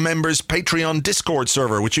Arsblog members Patreon Discord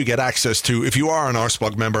server, which you get access to if you are an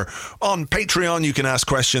Arsblog member. On Patreon, you can ask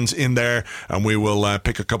questions in there, and we will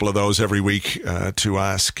pick a couple of those every week to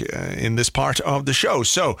ask in this part of the show.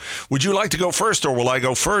 So, would you like to go first, or will I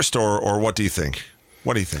go first, or what do you think?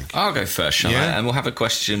 What do you think? I'll go first, shall I? And we'll have a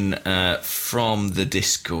question from the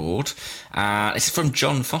Discord. It's from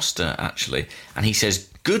John Foster, actually. And he says,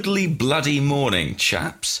 "Goodly bloody morning,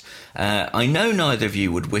 chaps. I know neither of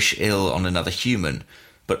you would wish ill on another human,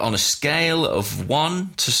 but on a scale of 1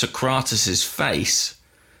 to Socrates' face,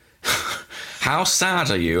 how sad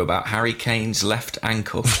are you about Harry Kane's left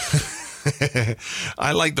ankle?"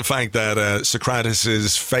 I like the fact that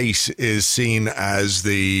Socrates' face is seen as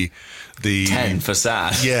the 10 for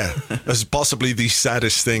sad. Yeah, as possibly the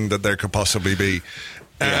saddest thing that there could possibly be.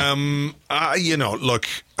 Yeah. Look,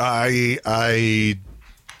 I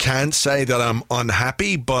can't say that I'm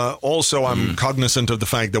unhappy, but also I'm cognizant of the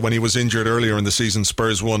fact that when he was injured earlier in the season,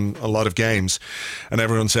 Spurs won a lot of games, and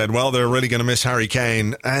everyone said, well, they're really going to miss Harry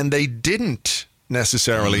Kane, and they didn't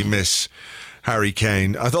necessarily miss Harry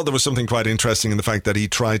Kane. I thought there was something quite interesting in the fact that he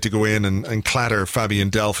tried to go in and clatter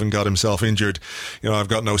Fabian Delph and got himself injured. I've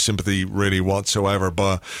got no sympathy really whatsoever,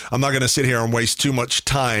 but I'm not going to sit here and waste too much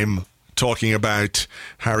time talking about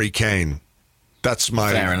Harry Kane. That's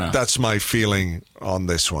my feeling on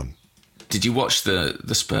this one. Did you watch the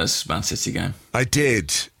Spurs Man City game? I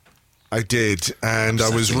did, and I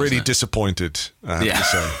was really disappointed, I have to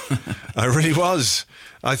say. I really was.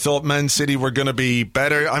 I thought Man City were going to be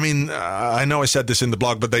better. I mean, I know I said this in the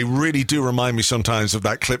blog, but they really do remind me sometimes of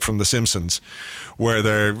that clip from The Simpsons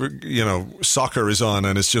where soccer is on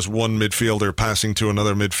and it's just one midfielder passing to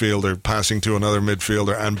another midfielder, passing to another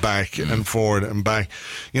midfielder and back and forward and back.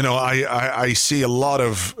 I see a lot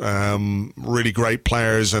of really great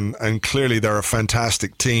players and clearly they're a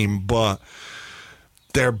fantastic team, but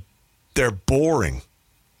they're boring.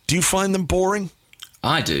 Do you find them boring?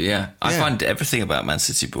 I do, yeah. I find everything about Man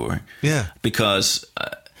City boring. Yeah. Because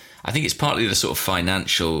I think it's partly the sort of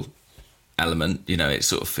financial element. It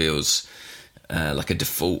sort of feels like a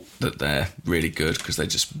default that they're really good because they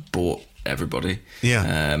just bought everybody. Yeah.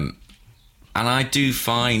 And I do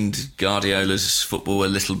find Guardiola's football a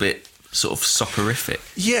little bit sort of soccerific.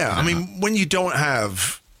 Yeah, I mean, when you don't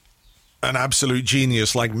have an absolute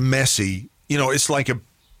genius like Messi, it's like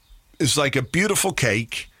a beautiful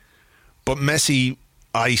cake, but Messi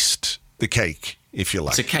iced the cake, if you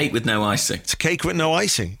like. It's a cake with no icing. It's a cake with no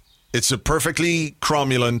icing. It's a perfectly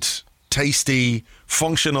cromulent, tasty,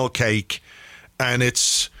 functional cake, and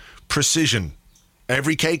it's precision.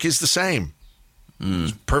 Every cake is the same.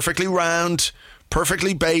 It's perfectly round,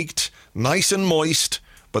 perfectly baked, nice and moist,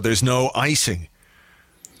 but there's no icing.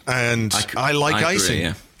 And I like icing. Agree,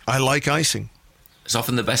 yeah. I like icing. It's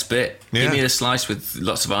often the best bit. Yeah. Give me a slice with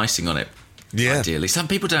lots of icing on it. Yeah. Ideally. Some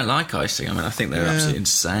people don't like icing. I mean, I think they're absolutely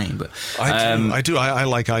insane. But I do. I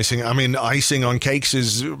like icing. I mean, icing on cakes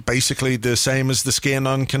is basically the same as the skin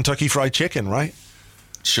on Kentucky Fried Chicken, right?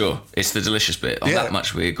 Sure. It's the delicious bit. On that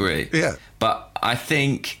much we agree. Yeah. But I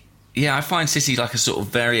think, I find City like a sort of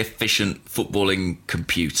very efficient footballing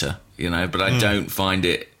computer, but I don't find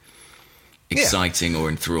it exciting or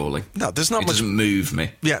enthralling. No, there's not much. It doesn't move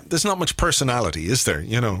me. Yeah, there's not much personality, is there?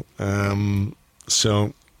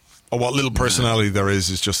 So... what little personality there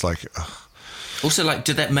is just like... Ugh. Also,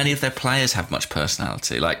 do many of their players have much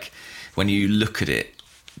personality? Like, when you look at it,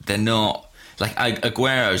 they're not... Like,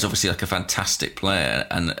 Aguero's obviously like a fantastic player,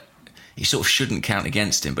 and he sort of shouldn't count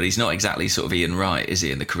against him, but he's not exactly sort of Ian Wright, is he,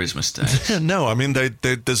 in the charisma stage? No, I mean,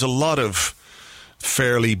 there's a lot of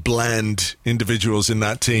fairly bland individuals in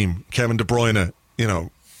that team. Kevin De Bruyne,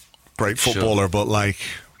 great footballer, but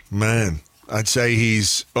man, I'd say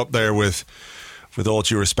he's up there with all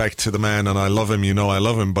due respect to the man, and I love him, I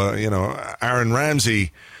love him, but, Aaron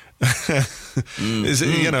Ramsey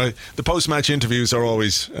the post-match interviews are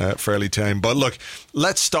always fairly tame. But look,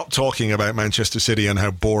 let's stop talking about Manchester City and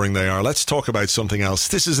how boring they are. Let's talk about something else.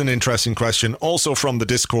 This is an interesting question, also from the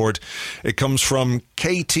Discord. It comes from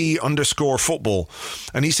KT_football,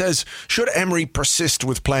 and he says, should Emery persist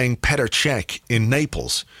with playing Petr Cech in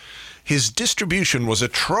Naples? His distribution was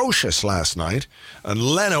atrocious last night, and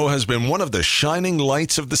Leno has been one of the shining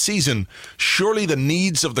lights of the season. Surely the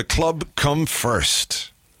needs of the club come first.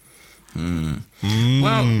 Well,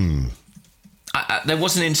 there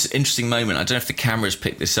was an interesting moment. I don't know if the cameras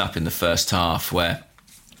picked this up in the first half, where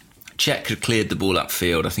Cech had cleared the ball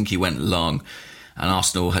upfield. I think he went long, and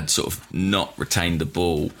Arsenal had sort of not retained the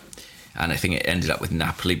ball. And I think it ended up with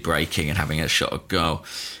Napoli breaking and having a shot at goal.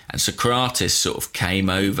 And Socrates sort of came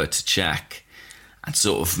over to Cech and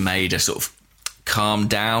sort of made a sort of calm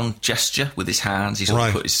down gesture with his hands. He sort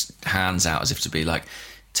of put his hands out as if to be like,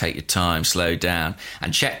 take your time, slow down.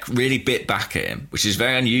 And Cech really bit back at him, which is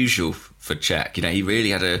very unusual for Cech. You know, he really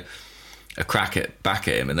had a crack back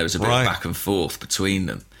at him, and there was a bit of back and forth between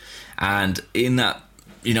them. And in that,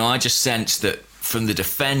 you know, I just sensed that from the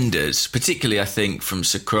defenders, particularly I think from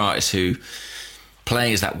Socrates, who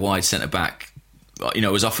playing as that wide centre-back, you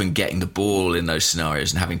know, was often getting the ball in those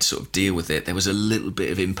scenarios and having to sort of deal with it. There was a little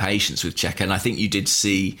bit of impatience with Cech, and I think you did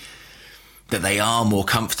see that they are more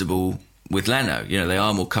comfortable with Leno. You know, they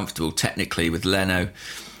are more comfortable technically with Leno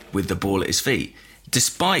with the ball at his feet.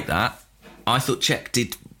 Despite that, I thought Cech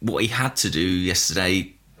did what he had to do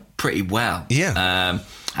yesterday pretty well. Yeah.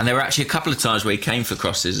 And there were actually a couple of times where he came for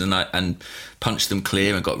crosses and punched them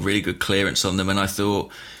clear and got really good clearance on them. And I thought,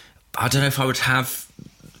 I don't know if I would have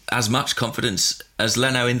as much confidence as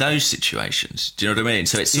Leno in those situations. Do you know what I mean?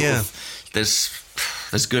 So it's sort of,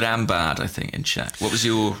 there's good and bad, I think, in Cech. What was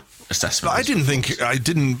your assessment? I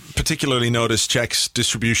didn't particularly notice Cech's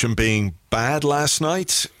distribution being bad last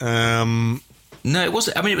night. No, it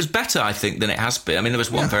wasn't. I mean, it was better, I think, than it has been. I mean, there was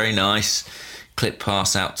one very nice clip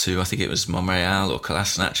pass out to, I think it was Monreal or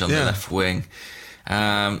Kolasinac on the left wing.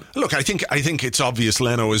 Look, I think it's obvious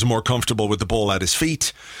Leno is more comfortable with the ball at his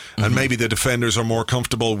feet, and maybe the defenders are more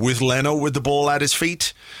comfortable with Leno with the ball at his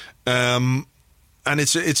feet. And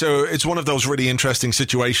it's one of those really interesting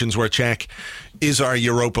situations where Cech is our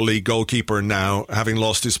Europa League goalkeeper now, having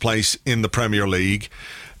lost his place in the Premier League.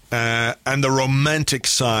 And the romantic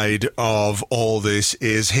side of all this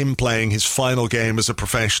is him playing his final game as a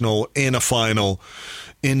professional in a final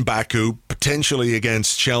in Baku, potentially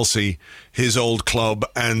against Chelsea, his old club,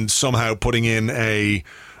 and somehow putting in a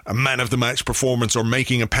man of the match performance or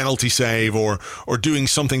making a penalty save or doing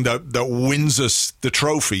something that wins us the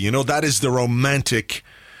trophy. You know, that is the romantic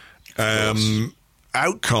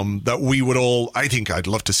outcome that we would all, I think I'd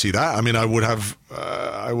love to see that. I mean, I would have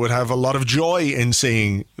a lot of joy in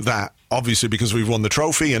seeing that, obviously, because we've won the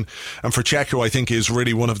trophy, and for Cech, who I think is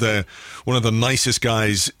really one of the nicest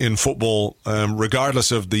guys in football,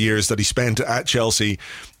 regardless of the years that he spent at Chelsea.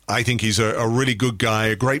 I think he's a really good guy,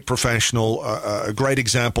 a great professional, a great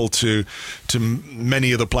example to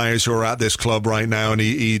many of the players who are at this club right now, and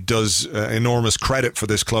he does enormous credit for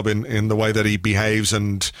this club in the way that he behaves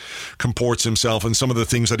and comports himself, and some of the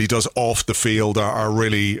things that he does off the field are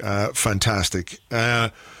really fantastic.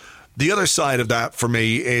 The other side of that for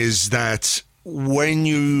me is that when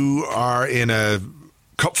you are in a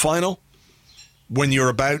cup final, when you're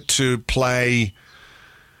about to play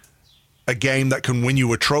a game that can win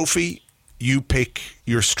you a trophy, you pick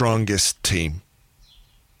your strongest team.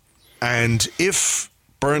 And if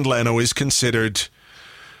Bernd Leno is considered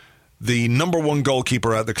the number one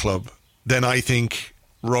goalkeeper at the club, then I think,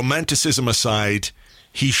 romanticism aside,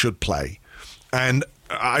 he should play. And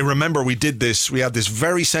I remember we had this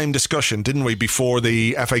very same discussion, didn't we, before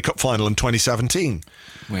the FA Cup final in 2017?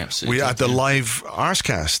 We absolutely had the live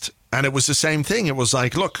Arscast, and it was the same thing. It was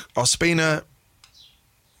like, look, Ospina,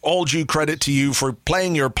 all due credit to you for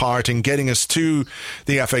playing your part in getting us to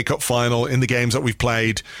the FA Cup final in the games that we've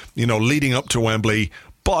played, you know, leading up to Wembley.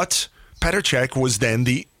 But Petr Cech was then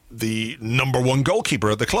the number one goalkeeper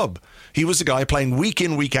at the club. He was the guy playing week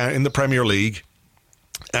in, week out in the Premier League.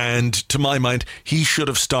 And to my mind, he should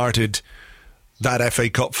have started that FA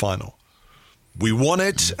Cup final. We won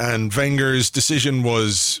it, and Wenger's decision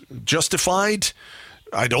was justified.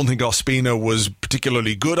 I don't think Ospina was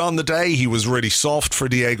particularly good on the day. He was really soft for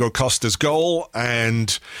Diego Costa's goal,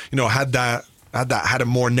 and you know had a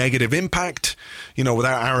more negative impact. You know,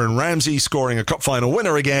 without Aaron Ramsey scoring a cup final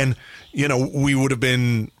winner again, you know, we would have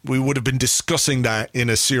been discussing that in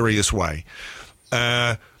a serious way.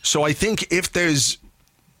 So I think if there's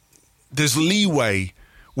leeway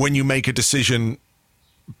when you make a decision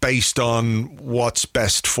based on what's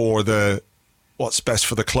best for the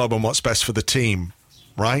club and what's best for the team.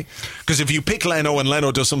 Right? Because if you pick Leno and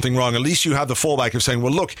Leno does something wrong, at least you have the fallback of saying,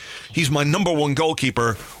 well, look, he's my number one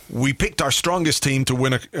goalkeeper. We picked our strongest team to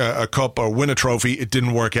win a cup or win a trophy. It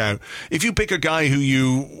didn't work out. If you pick a guy who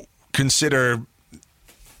you consider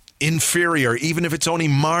inferior, even if it's only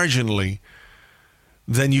marginally,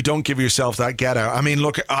 then you don't give yourself that get out. I mean,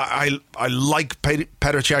 look, I like Petr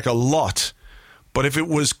Cech a lot, but if it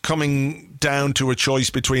was coming down to a choice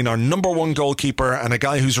between our number one goalkeeper and a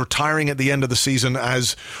guy who's retiring at the end of the season,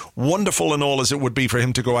 as wonderful and all as it would be for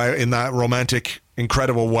him to go out in that romantic,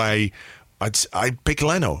 incredible way, I'd pick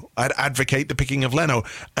Leno. I'd advocate the picking of Leno.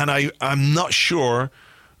 And I'm not sure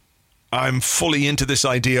I'm fully into this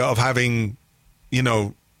idea of having,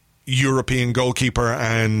 European goalkeeper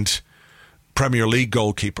and Premier League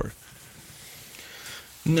goalkeeper.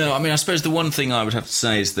 No, I mean, I suppose the one thing I would have to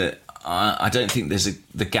say is that I don't think there's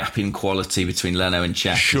the gap in quality between Leno and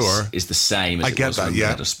Cech is the same as I get that,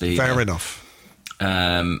 yeah. Fair enough.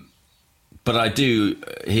 But I do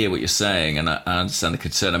hear what you're saying, and I understand the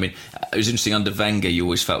concern. I mean, it was interesting, under Wenger, you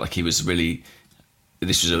always felt like he was really...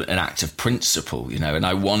 This was an act of principle, and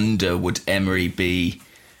I wonder, would Emery be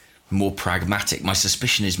more pragmatic? My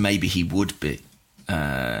suspicion is maybe he would be.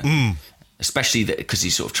 Especially because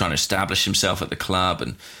he's sort of trying to establish himself at the club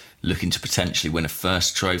and looking to potentially win a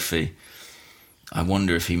first trophy. I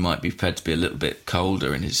wonder if he might be prepared to be a little bit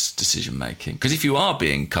colder in his decision-making. Because if you are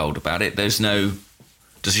being cold about it, there's no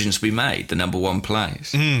decisions to be made. The number one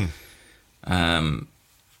plays. And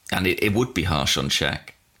it would be harsh on Cech,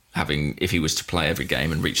 if he was to play every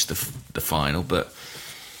game and reach the final. But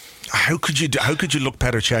how could you look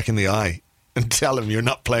Petr Cech in the eye and tell him you're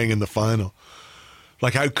not playing in the final?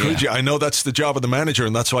 Like, how could you? I know that's the job of the manager,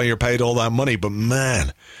 and that's why you're paid all that money. But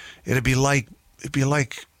man, it'd be like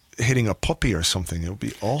hitting a puppy or something. It would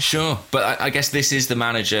be awful. Sure, but I guess this is the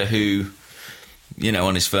manager who,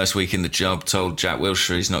 on his first week in the job, told Jack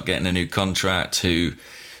Wilshere he's not getting a new contract. Who,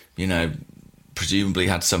 presumably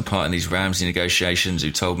had some part in these Ramsey negotiations. Who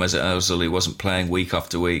told Mesut Ozil he wasn't playing week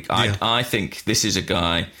after week. Yeah. I think this is a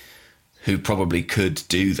guy who probably could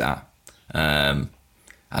do that.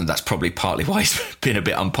 And that's probably partly why he's been a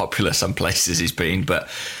bit unpopular some places he's been. But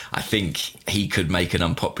I think he could make an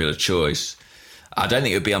unpopular choice. I don't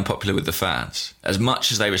think it would be unpopular with the fans. As much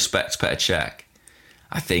as they respect Petr Cech,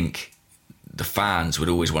 I think the fans would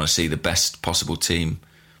always want to see the best possible team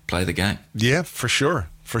play the game. Yeah, for sure.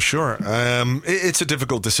 It's a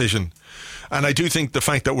difficult decision. And I do think the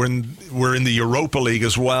fact that we're in the Europa League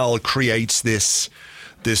as well creates this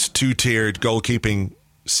two-tiered goalkeeping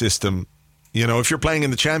system. If you're playing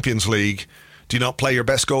in the Champions League, do you not play your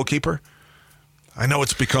best goalkeeper? I know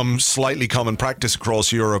it's become slightly common practice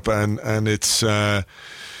across Europe, and it's a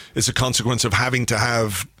consequence of having to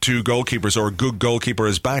have two goalkeepers or a good goalkeeper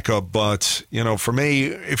as backup. But, for me,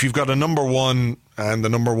 if you've got a number one and the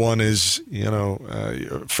number one is,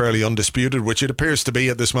 fairly undisputed, which it appears to be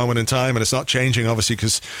at this moment in time, and it's not changing, obviously,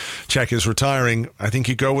 because Cech is retiring, I think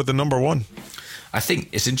you go with the number one. I think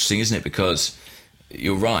it's interesting, isn't it? Because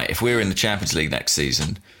you're right. If we're in the Champions League next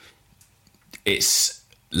season, it's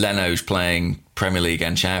Leno's playing Premier League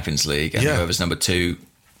and Champions League, and whoever's number two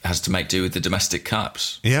has to make do with the domestic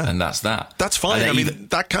cups. Yeah. And that's that. That's fine. I mean,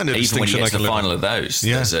 that kind of even when you distinction get to the final of those,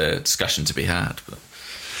 there's a discussion to be had. But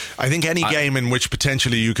I think any game in which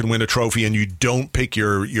potentially you can win a trophy and you don't pick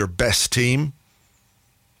your best team,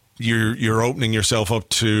 you're opening yourself up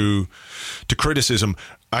to criticism.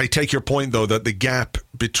 I take your point, though, that the gap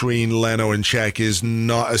between Leno and Cech is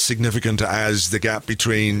not as significant as the gap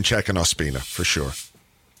between Cech and Ospina, for sure.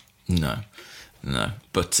 No.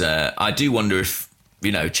 But I do wonder if,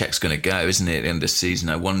 Cech's going to go, isn't it, at the end of the season?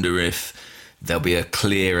 I wonder if there'll be a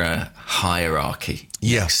clearer hierarchy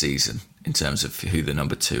next season in terms of who the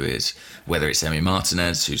number two is. Whether it's Emi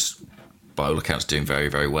Martinez, who's, by all accounts, doing very,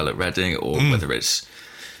 very well at Reading, or whether it's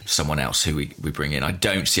someone else who we bring in. I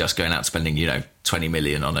don't see us going out spending 20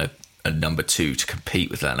 million on a number two to compete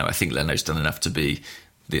with Leno. I think Leno's done enough to be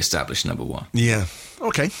the established number one. Yeah.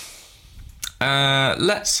 Okay.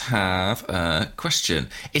 Let's have a question.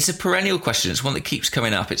 It's a perennial question. It's one that keeps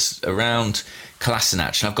coming up. It's around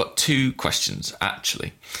Kolasinac, and I've got two questions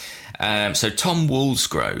actually. So Tom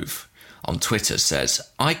Woolsgrove on Twitter says,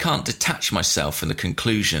 I can't detach myself from the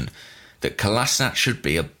conclusion that Kolasinac should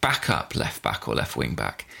be a backup left back or left wing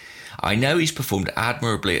back. I know he's performed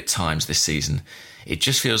admirably at times this season. It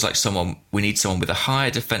just feels like we need someone with a higher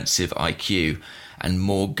defensive IQ and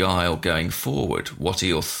more guile going forward. What are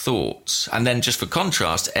your thoughts? And then just for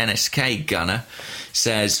contrast, NSK Gunner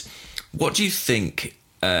says, what do you think?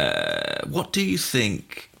 Does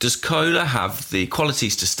Kohler have the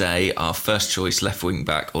qualities to stay our first choice left wing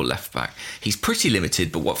back or left back? He's pretty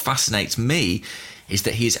limited, but what fascinates me is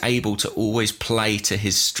that he is able to always play to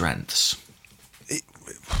his strengths.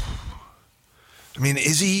 I mean,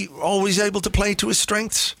 is he always able to play to his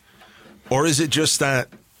strengths? Or is it just that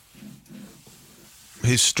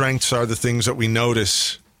his strengths are the things that we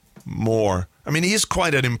notice more? I mean, he is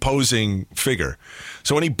quite an imposing figure.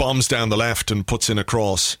 So when he bombs down the left and puts in a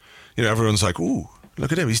cross, everyone's like, ooh,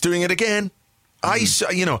 look at him. He's doing it again. I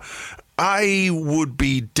would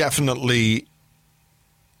be definitely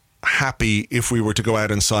happy if we were to go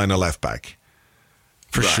out and sign a left back.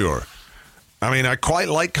 For sure. I mean, I quite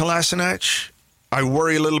like Kolasinac. I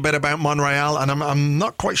worry a little bit about Monreal, and I'm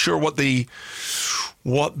not quite sure what the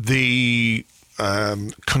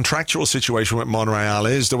contractual situation with Monreal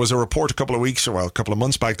is. There was a report a couple of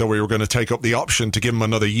months back that we were going to take up the option to give him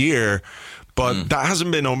another year, but that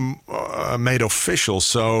hasn't been made official.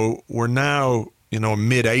 So we're now,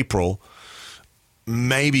 mid-April.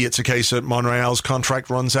 Maybe it's a case that Monreal's contract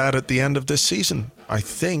runs out at the end of this season, I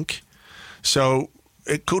think. So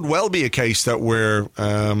it could well be a case that we're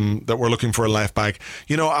looking for a left back.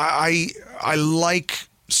 I like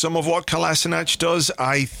some of what Kolasinac does.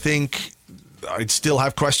 I think I'd still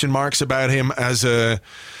have question marks about him as a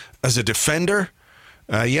defender.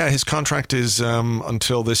 His contract is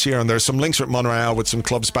until this year, and there's some links with Monreal with some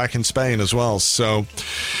clubs back in Spain as well. So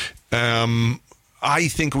I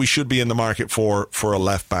think we should be in the market for a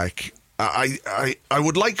left back. I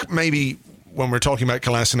would like, maybe when we're talking about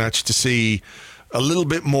Kolasinac, to see a little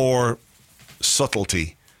bit more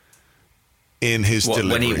subtlety in his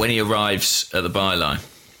delivery. When he arrives at the byline.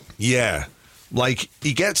 Yeah. Like,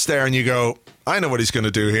 he gets there and you go, I know what he's going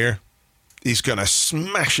to do here. He's going to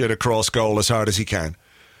smash it across goal as hard as he can,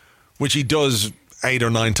 which he does 8 or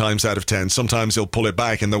 9 times out of 10. Sometimes he'll pull it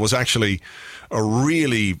back, and there was actually a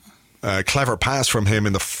really clever pass from him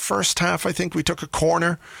in the first half. I think we took a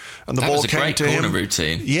corner and the ball came to him. That was a great corner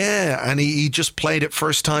routine. Yeah, and he just played it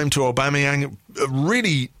first time to Aubameyang. A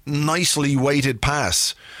really nicely weighted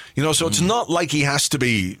pass. So it's not like he has to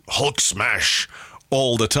be Hulk smash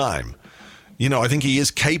all the time. I think he is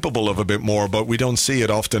capable of a bit more, but we don't see it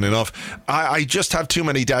often enough. I just have too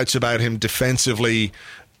many doubts about him defensively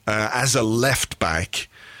as a left back.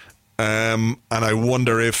 And I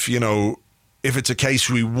wonder if it's a case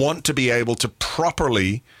we want to be able to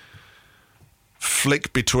properly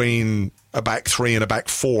flick between a back 3 and a back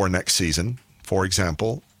 4 next season, for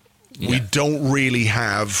example. Yeah. We don't really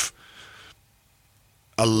have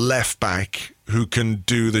a left back who can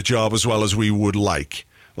do the job as well as we would like.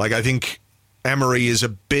 Like, I think Emery is a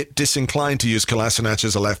bit disinclined to use Kolasinac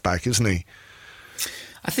as a left back, isn't he?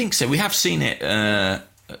 I think so. We have seen it a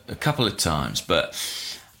couple of times,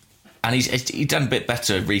 and he's done a bit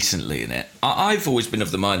better recently in it. I've always been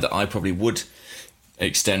of the mind that I probably would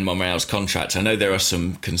extend Monreal's contract. I know there are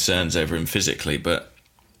some concerns over him physically, but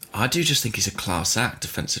I do just think he's a class act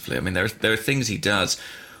defensively. I mean, there are things he does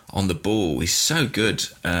on the ball. He's so good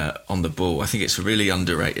on the ball. I think it's a really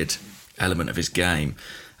underrated element of his game.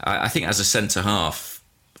 I think as a centre-half,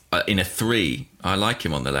 in a 3, I like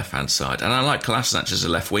him on the left-hand side. And I like Kolasinac as a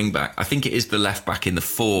left wing-back. I think it is the left-back in the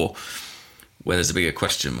 4 where there's a bigger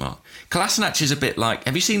question mark. Kolasinac is a bit like...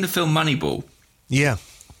 Have you seen the film Moneyball? Yeah.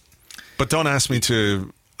 But don't ask me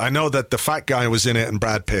to... I know that the fat guy was in it and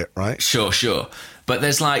Brad Pitt, right? Sure. But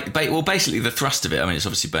there's basically the thrust of it, I mean, it's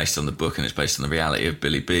obviously based on the book and it's based on the reality of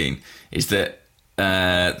Billy Beane, is that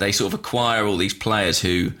they sort of acquire all these players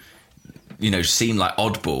who... seem like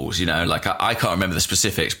oddballs, like I can't remember the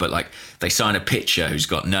specifics, but like they sign a pitcher who's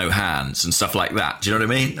got no hands and stuff like that. Do you know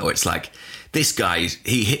what I mean? Or it's like, this guy,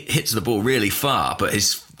 he hits the ball really far, but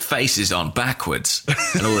his face is on backwards.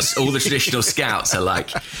 And all the traditional scouts are like,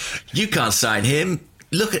 you can't sign him.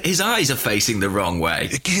 Look, his eyes are facing the wrong way.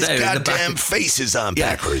 His goddamn face is on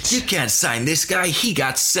backwards. You can't sign this guy. He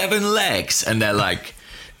got 7 legs. And they're like...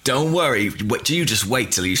 Don't worry. Do you just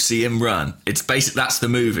wait till you see him run? It's basic. That's the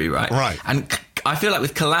movie, right? Right. And I feel like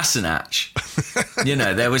with Kolasinac,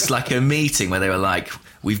 there was like a meeting where they were like,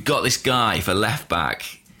 "We've got this guy for left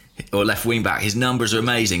back or left wing back. His numbers are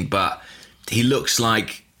amazing, but he looks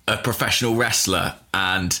like a professional wrestler,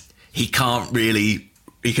 and he can't really.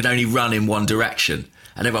 He can only run in one direction."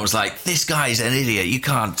 And everyone was like, "This guy's an idiot. You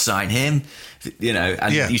can't sign him."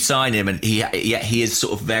 You sign him, and he is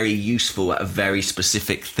sort of very useful at a very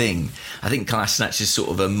specific thing. I think Kolasinac is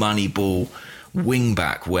sort of a Moneyball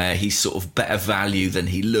wing-back where he's sort of better value than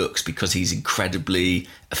he looks because he's incredibly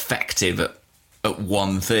effective at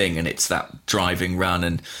one thing, and it's that driving run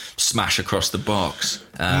and smash across the box.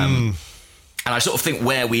 And I sort of think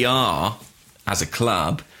where we are as a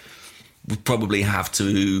club, we probably have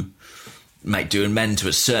to make do and mend to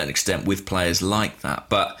a certain extent with players like that.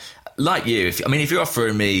 But like you, if you're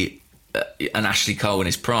offering me an Ashley Cole in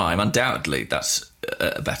his prime, undoubtedly that's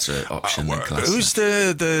a better option than Kolasinac. Who's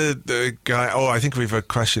the guy? Oh, I think we have a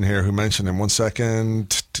question here who mentioned him. 1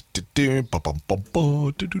 second.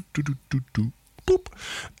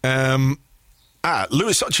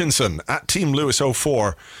 Lewis Hutchinson at Team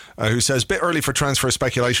Lewis04, who says, bit early for transfer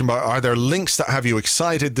speculation, but are there links that have you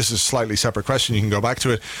excited? This is a slightly separate question. You can go back to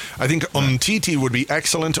it. I think Umtiti would be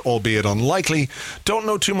excellent, albeit unlikely. Don't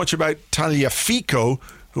know too much about Tagliafico,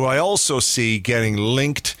 who I also see getting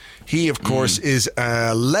linked. He, of course, is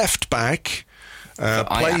a left back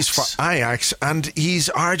plays for Ajax, and he's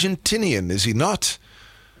Argentinian, is he not?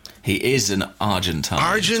 He is an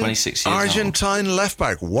Argentine, 26 years Argentine old. left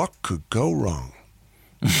back. What could go wrong?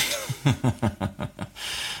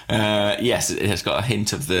 Yes, it has got a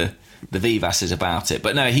hint of the Vivaces about it.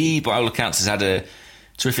 But no, he, by all accounts, has had a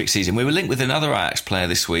terrific season. We were linked with another Ajax player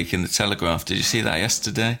this week in the Telegraph. Did you see that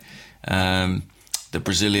yesterday? The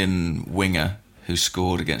Brazilian winger who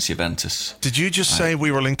scored against Juventus. Did you just say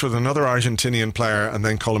we were linked with another Argentinian player and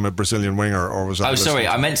then call him a Brazilian winger, or was that? Oh, sorry,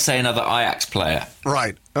 I meant to say another Ajax player.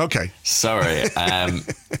 Right. Okay. Sorry.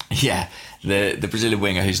 Yeah, the Brazilian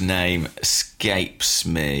winger whose name escapes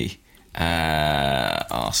me.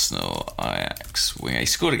 Arsenal, Ajax winger. He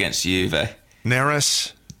scored against Juve.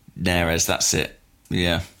 Neres, that's it.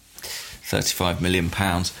 Yeah, £35 million.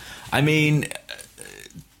 I mean,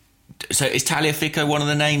 so is Tagliafico one of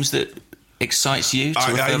the names that excites you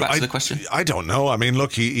to refer back to the question? I don't know. I mean,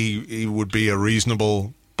 look, he would be a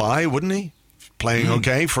reasonable buy, wouldn't he? Playing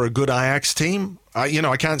okay for a good Ajax team.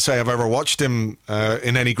 I can't say I've ever watched him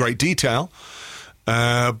in any great detail,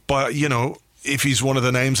 but if he's one of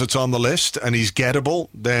the names that's on the list and he's gettable,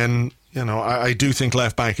 then I do think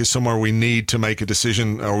left back is somewhere we need to make a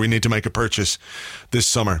decision, or we need to make a purchase this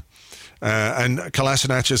summer. And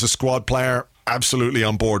Kolasinac is a squad player, absolutely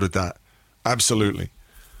on board with that, absolutely.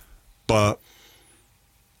 But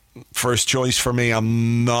first choice for me,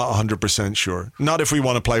 I'm not 100% sure. Not if we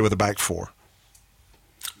want to play with a back four.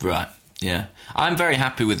 Right. Yeah, I'm very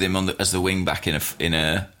happy with him as the wing back in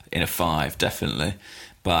a five, definitely.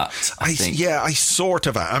 But I think, I sort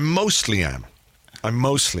of am. I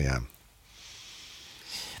mostly am.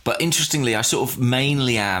 But interestingly, I sort of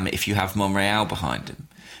mainly am if you have Monreal behind him,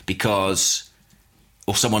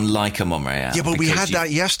 or someone like a Monreal. Yeah, but we had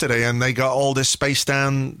that yesterday, and they got all this space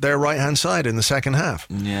down their right-hand side in the second half.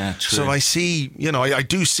 Yeah, true. So I see, I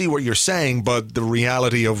do see what you're saying, but the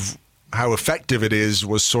reality of how effective it is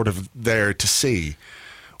was sort of there to see.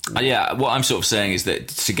 Yeah, what I'm sort of saying is that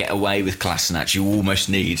to get away with Kolasinac, you almost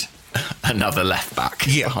need another left back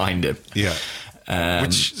behind him. Yeah,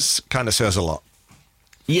 which kind of says a lot.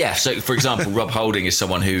 Yeah, so for example, Rob Holding is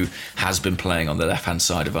someone who has been playing on the left-hand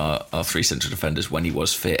side of our three central defenders when he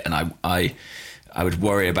was fit, and I would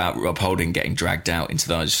worry about Rob Holding getting dragged out into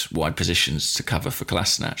those wide positions to cover for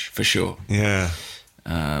Kolasinac, for sure. Yeah.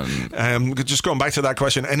 Just going back to that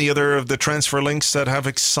question, any other of the transfer links that have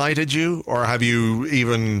excited you, or have you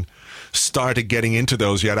even started getting into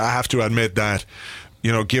those yet? I have to admit that,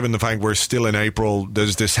 given the fact we're still in April,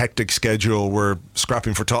 there's this hectic schedule, we're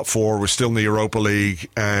scrapping for top four, we're still in the Europa League,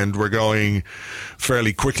 and we're going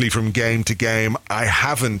fairly quickly from game to game. I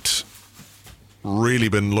haven't really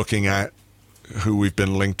been looking at who we've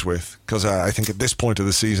been linked with, because I think at this point of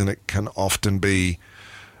the season it can often be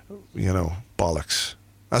bollocks,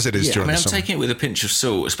 as it is during the summer. I'm taking it with a pinch of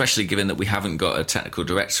salt, especially given that we haven't got a technical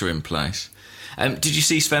director in place. Did you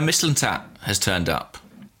see Sven Mislintat has turned up?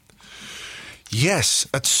 Yes,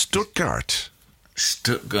 at Stuttgart.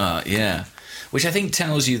 Yeah. Which I think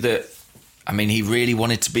tells you that, he really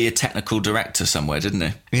wanted to be a technical director somewhere, didn't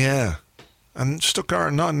he? Yeah. And Stuttgart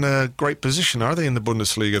are not in a great position, are they, in the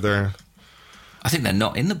Bundesliga there? I think they're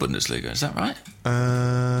not in the Bundesliga, is that right?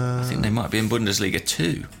 I think they might be in Bundesliga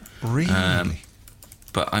 2. Really?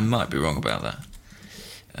 But I might be wrong about that.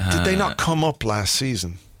 Did they not come up last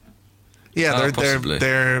season? Yeah, possibly.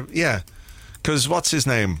 they're because what's his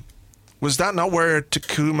name? Was that not where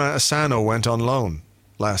Takuma Asano went on loan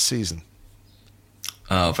last season?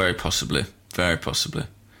 Oh, very possibly. Very possibly.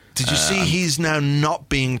 Did you see he's now not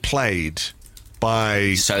being played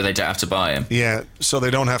by... So they don't have to buy him? Yeah, so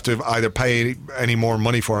they don't have to either pay any more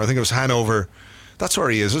money for him. I think it was Hanover. That's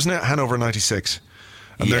where he is, isn't it? Hanover 96.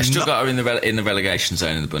 And yeah, Stuttgart are in the relegation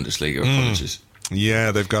zone in the Bundesliga. Apologies.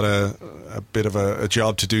 Yeah, they've got a bit of a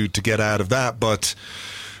job to do to get out of that. But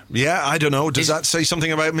yeah, I don't know. Does that say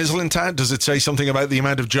something about Mislintat? Does it say something about the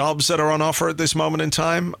amount of jobs that are on offer at this moment in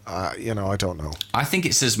time? I don't know. I think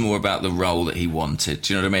it says more about the role that he wanted.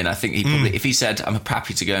 Do you know what I mean? I think he probably, if he said, I'm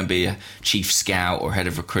happy to go and be a chief scout or head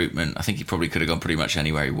of recruitment, I think he probably could have gone pretty much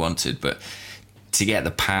anywhere he wanted. But to get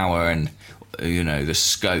the power and the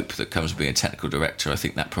scope that comes with being a technical director, I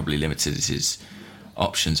think that probably limited his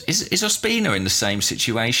options. Is Ospina in the same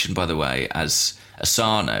situation, by the way, as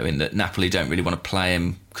Asano, in that Napoli don't really want to play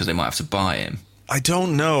him because they might have to buy him? I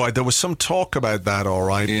don't know. There was some talk about that, all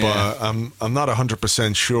right, but I'm not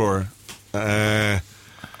 100% sure. I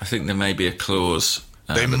think there may be a clause.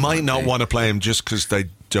 They might not want to play him just because they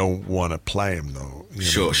don't want to play him, though.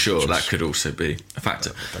 Sure. That could also be a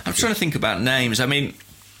factor. I'm trying to think about names.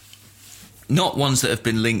 Not ones that have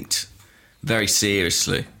been linked very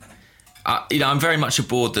seriously. I'm very much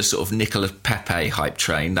aboard the sort of Nicola Pepe hype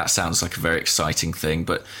train. That sounds like a very exciting thing,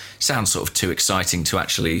 but sounds sort of too exciting to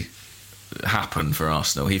actually happen for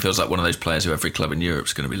Arsenal. He feels like one of those players who every club in Europe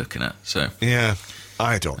is going to be looking at. So yeah,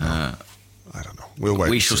 I don't know. We'll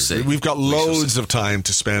wait. We shall see. We've got loads of time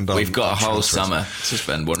to spend on. We've got a whole summer to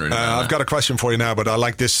spend wondering about I've got a question for you now, but I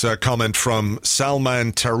like this comment from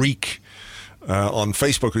Salman Tariq on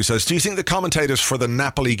Facebook, who says, do you think the commentators for the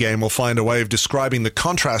Napoli game will find a way of describing the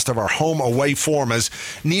contrast of our home-away form as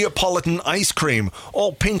Neapolitan ice cream,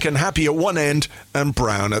 all pink and happy at one end and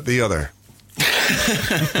brown at the other?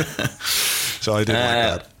 So I did like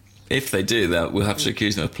that. If they do that, we'll have to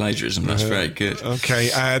accuse them of plagiarism. That's very good.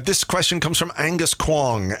 Okay, this question comes from Angus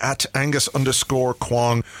Kwong, at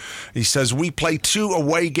Angus_Kwong. He says, we play 2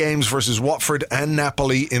 away games versus Watford and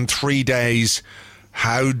Napoli in 3 days.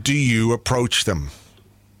 How do you approach them?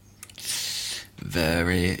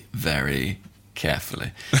 Very, very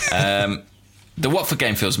carefully. The Watford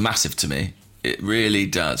game feels massive to me. It really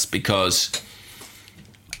does, because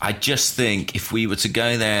I just think if we were to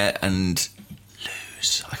go there and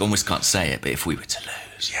lose, I almost can't say it, but if we were to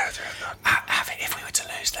lose, if we were to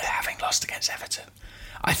lose there, having lost against Everton,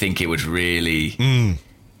 I think it would really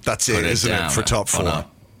that's it, isn't it, for top 4?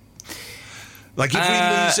 Like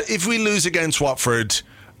if we lose against Watford,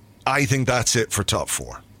 I think that's it for top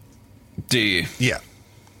 4. Do you? Yeah.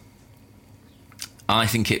 I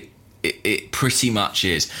think it pretty much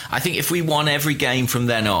is. I think if we won every game from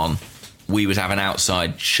then on, we would have an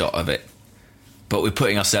outside shot of it. But we're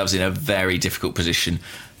putting ourselves in a very difficult position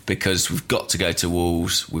because we've got to go to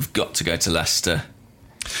Wolves, we've got to go to Leicester,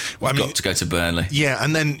 we've got to go to Burnley. Yeah,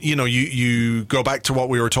 and then, you go back to what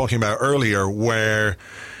we were talking about earlier, where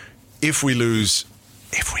if we lose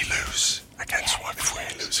against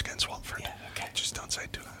Watford, just don't say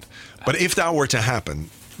too loud. But if that were to happen,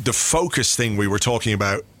 the focus thing we were talking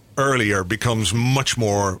about earlier becomes much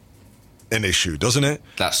more an issue, doesn't it?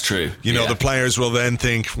 That's true. The players will then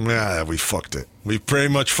think, we fucked it. We pretty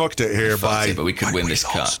much fucked it here but we could win this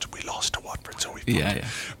cup. We lost to Watford, so we fucked it.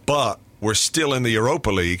 But we're still in the Europa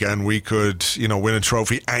League, and we could, win a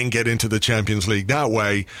trophy and get into the Champions League that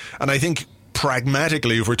way. And I think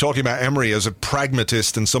pragmatically, if we're talking about Emery as a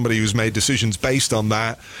pragmatist and somebody who's made decisions based on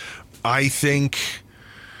that, I think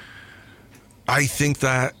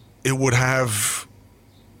that it would have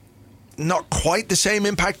not quite the same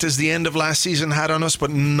impact as the end of last season had on us,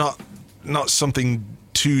 but not something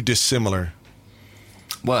too dissimilar.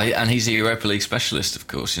 Well, and he's a Europa League specialist, of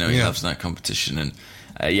course. He loves that competition, and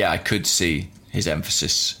I could see his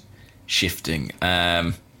emphasis shifting.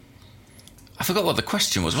 I forgot what the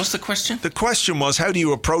question was. What's the question? The question was, how do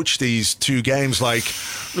you approach these 2 games? Like,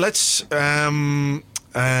 let's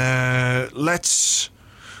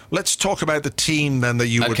talk about the team then that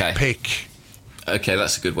you would pick. Okay,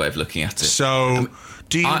 that's a good way of looking at it. So,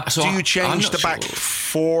 do you change the back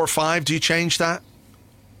 4 or 5? Do you change that?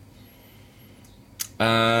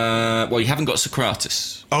 Well, you haven't got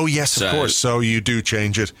Socrates. Oh yes, of course. So you do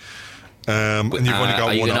change it, and you've only got one option.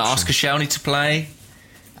 Are you going to ask Koscielny to play?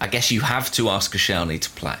 I guess you have to ask Koscielny to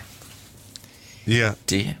play. Yeah.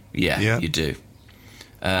 Do you? Yeah, you do.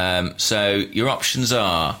 So your options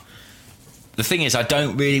are... The thing is, I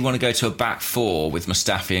don't really want to go to a back 4 with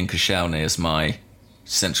Mustafi and Koscielny as my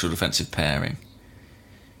central defensive pairing.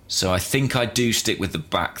 So I think I do stick with the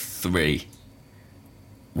back 3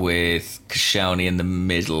 with Koscielny in the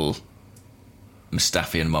middle,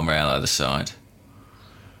 Mustafi and Monreal either side.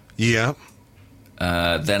 Yeah.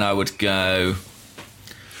 Then I would go...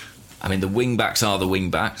 the wing-backs are the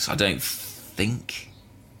wing-backs. I don't think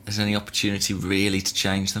there's any opportunity really to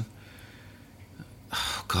change them.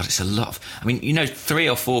 Oh, God, it's a lot of... 3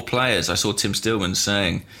 or 4 players. I saw Tim Stillman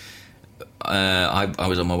saying... I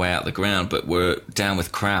was on my way out the ground, but we're down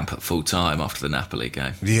with cramp at full time after the Napoli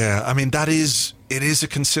game. Yeah, it is a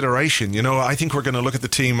consideration. I think we're going to look at the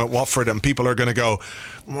team at Watford and people are going to go,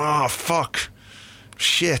 oh, fuck,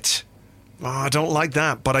 shit. Oh, I don't like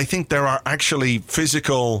that. But I think there are actually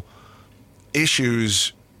physical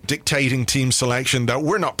issues dictating team selection that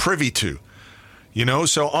we're not privy to.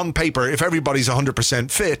 So on paper, if everybody's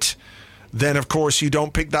 100% fit, then of course you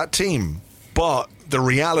don't pick that team. But the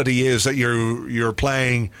reality is that you're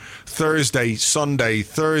playing Thursday, Monday,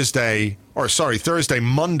 Thursday.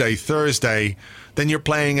 Then you're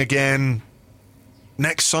playing again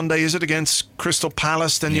next Sunday. Is it against Crystal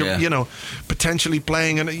Palace? Then you're potentially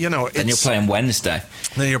playing, and then you're playing Wednesday.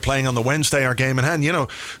 Then you're playing on the Wednesday, our game in hand.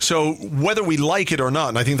 So whether we like it or not,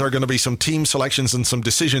 and I think there are going to be some team selections and some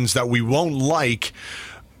decisions that we won't like.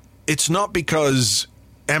 It's not because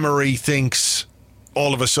Emery thinks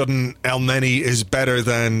all of a sudden El Neni is better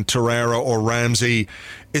than Torreira or Ramsey.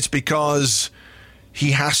 It's because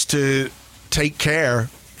he has to take care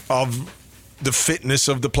of the fitness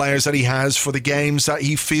of the players that he has for the games that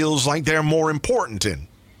he feels like they're more important in.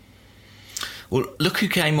 Well, look who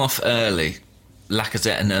came off early,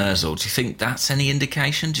 Lacazette and Ozil. Do you think that's any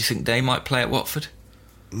indication? Do you think they might play at Watford?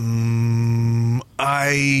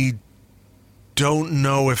 I don't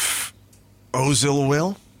know if Ozil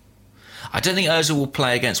will. I don't think Ozil will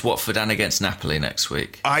play against Watford and against Napoli next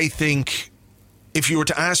week. I think if you were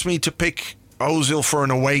to ask me to pick Ozil for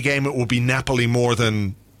an away game, it would be Napoli more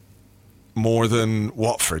than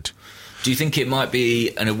Watford. Do you think it might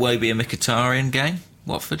be an Iwobi and Mkhitaryan game,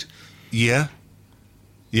 Watford? Yeah.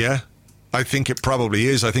 I think it probably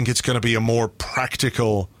is. I think it's going to be a more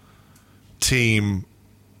practical team.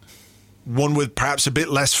 One with perhaps a bit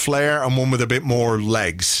less flair and one with a bit more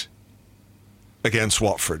legs against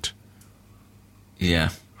Watford.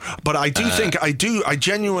 Yeah. But I do think, I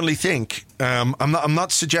genuinely think, I'm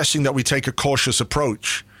not suggesting that we take a cautious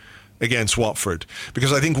approach against Watford,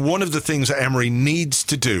 because I think one of the things that Emery needs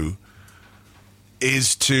to do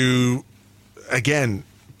is to, again,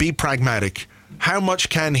 be pragmatic. How much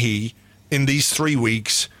can he, in these 3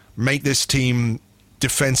 weeks, make this team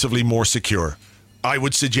defensively more secure? I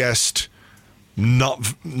would suggest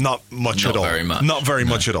not much at all. Not very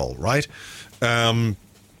much at all, right?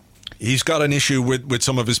 He's got an issue with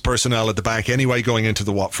some of his personnel at the back anyway going into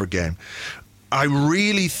the Watford game. I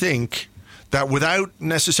really think that without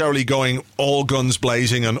necessarily going all guns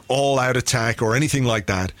blazing and all out attack or anything like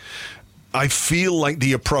that, I feel like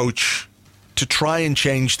the approach to try and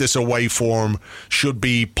change this away form should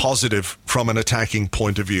be positive from an attacking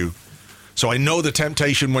point of view. So I know the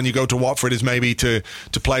temptation when you go to Watford is maybe to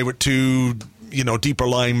play with two, deeper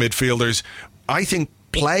lying midfielders. I think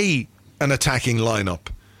play an attacking lineup.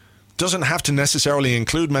 Doesn't have to necessarily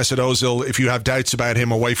include Mesut Ozil if you have doubts about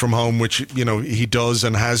him away from home, which he does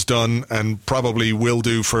and has done and probably will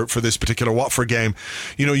do for this particular Watford game.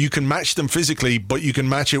 You can match them physically, but you can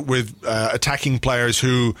match it with attacking players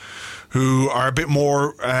who are a bit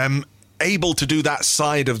more able to do that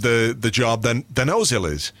side of the job than Ozil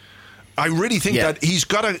is. I really think that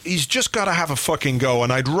he's just got to have a fucking go,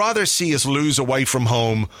 and I'd rather see us lose away from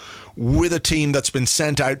home with a team that's been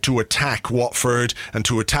sent out to attack Watford and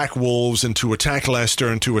to attack Wolves and to attack Leicester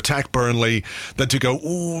and to attack Burnley than to go,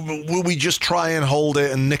 will we just try and hold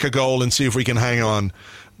it and nick a goal and see if we can hang on?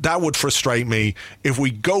 That would frustrate me. If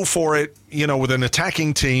we go for it, with an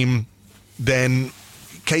attacking team, then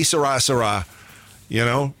que sera,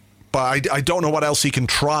 But I don't know what else he can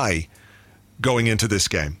try going into this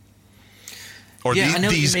game. Or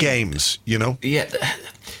these games, Yeah,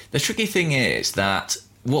 the tricky thing is that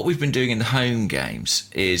what we've been doing in the home games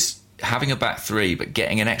is having a back three, but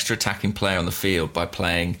getting an extra attacking player on the field by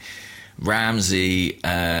playing Ramsey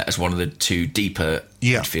as one of the two deeper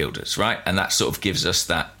midfielders, right? And that sort of gives us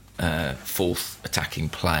that fourth attacking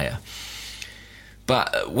player.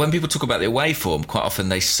 But when people talk about the away form, quite often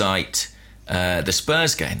they cite the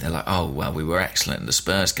Spurs game. They're like, oh, well, we were excellent in the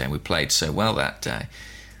Spurs game. We played so well that day.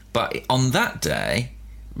 But on that day,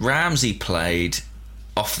 Ramsey played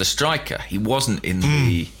off the striker. He wasn't in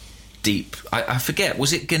the deep. I forget.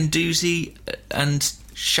 Was it Guendouzi and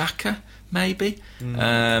Xhaka? Maybe.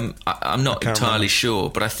 I'm not entirely sure,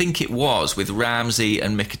 but I think it was with Ramsey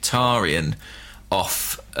and Mkhitaryan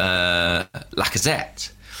off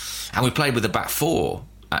Lacazette, and we played with a back four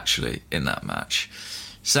actually in that match.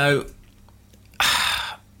 So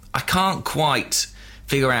I can't quite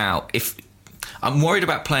figure out if. I'm worried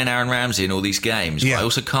about playing Aaron Ramsey in all these games, but I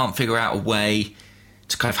also can't figure out a way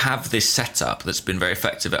to kind of have this setup that's been very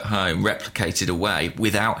effective at home replicated away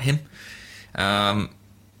without him.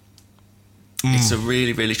 It's a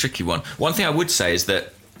really, really tricky one. One thing I would say is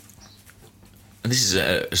that, and this is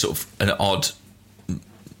a sort of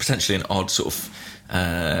potentially an odd sort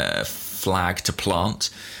of flag to plant,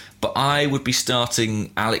 but I would be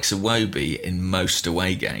starting Alex Iwobi in most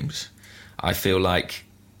away games. I feel like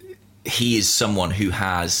he is someone who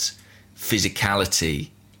has physicality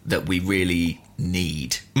that we really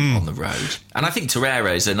need on the road. And I think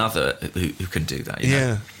Torreira is another who can do that. You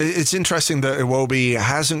know? It's interesting that Iwobi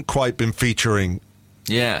hasn't quite been featuring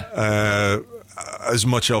as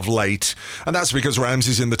much of late. And that's because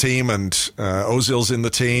Ramsey's in the team and Ozil's in the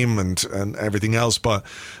team and everything else. But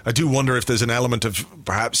I do wonder if there's an element of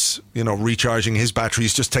perhaps, recharging his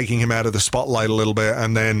batteries, just taking him out of the spotlight a little bit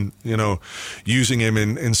and then, using him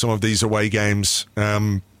in some of these away games.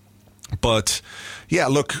 But yeah,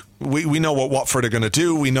 look, we know what Watford are going to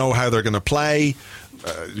do. We know how they're going to play.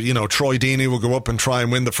 Troy Deeney will go up and try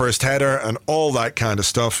and win the first header and all that kind of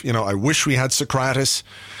stuff. I wish we had Socrates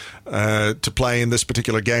to play in this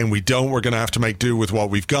particular game. We don't. We're going to have to make do with what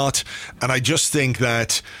we've got. And I just think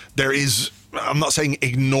that there is... I'm not saying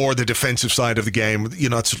ignore the defensive side of the game.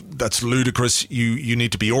 That's ludicrous. You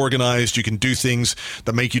need to be organised. You can do things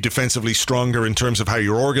that make you defensively stronger in terms of how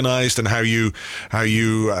you're organised and how you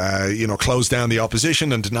close down the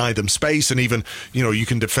opposition and deny them space. And even you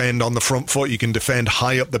can defend on the front foot. You can defend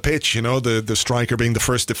high up the pitch. The striker being the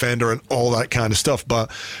first defender and all that kind of stuff.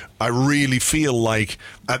 But I really feel like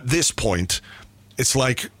at this point, it's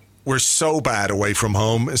like we're so bad away from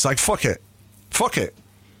home. It's like fuck it.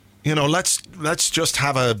 Let's just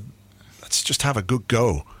have a good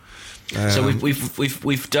go. So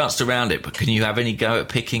we've danced around it, but can you have any go at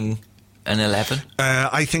picking an 11?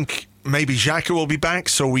 I think maybe Xhaka will be back,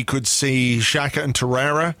 so we could see Xhaka and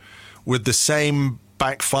Torreira with the same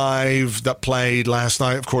back five that played last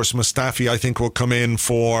night. Of course, Mustafi I think will come in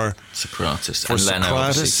for Socrates and Leno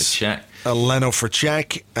obviously for Czech. Leno for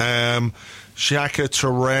Czech. Xhaka,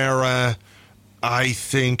 Torreira. I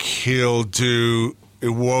think he'll do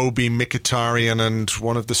Iwobi, Mkhitaryan and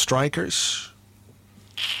one of the strikers.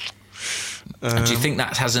 And do you think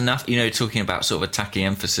that has enough, talking about sort of attacking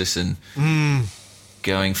emphasis and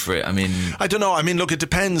going for it? I mean... I don't know. I mean, look, it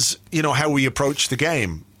depends, how we approach the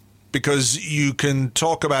game. Because you can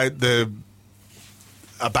talk about a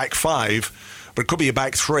back five, but it could be a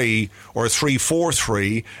back three or a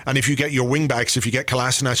 3-4-3. And if you get your wing-backs, if you get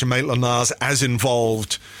Kolasinac and Maitland-Niles as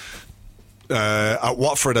involved... at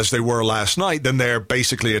Watford as they were last night, then they're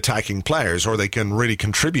basically attacking players, or they can really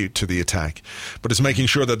contribute to the attack. But it's making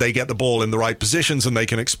sure that they get the ball in the right positions and they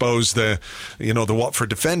can expose the Watford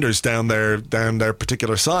defenders down their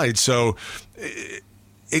particular side. So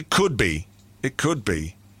it could be.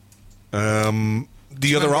 The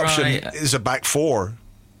other option is a back four.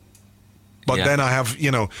 But then I have,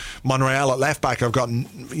 Monreal at left back. I've got,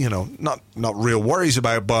 not real worries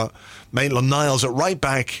about, but Maitland-Niles at right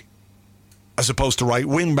back, as opposed to right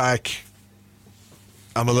wing back,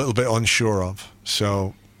 I'm a little bit unsure of.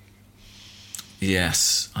 So,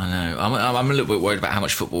 yes, I know. I'm a little bit worried about how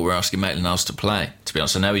much football we're asking Maitland-Niles to play. To be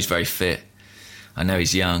honest, I know he's very fit. I know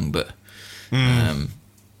he's young, but he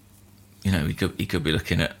could be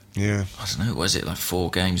looking at I don't know. Was it like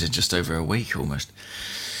 4 games in just over a week almost?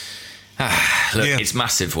 It's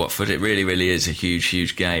massive, Watford. It really, really is a huge,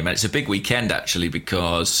 huge game, and it's a big weekend actually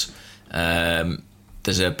because.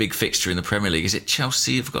 There's a big fixture in the Premier League. Is it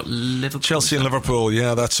Chelsea? Have got Liverpool. Chelsea and Liverpool.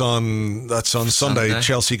 Yeah, that's on Sunday.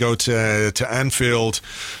 Chelsea go to Anfield.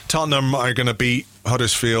 Tottenham are going to beat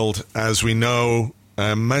Huddersfield, as we know.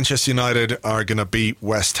 Manchester United are going to beat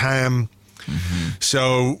West Ham. Mm-hmm.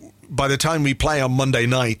 So by the time we play on Monday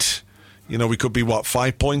night, we could be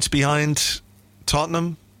 5 points behind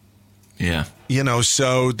Tottenham. Yeah.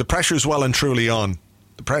 So the pressure is well and truly on.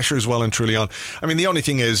 I mean, the only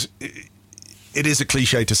thing is. It is a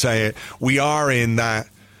cliche to say it. We are in that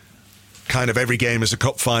kind of every game is a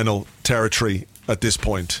cup final territory at this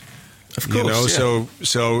point. Of course,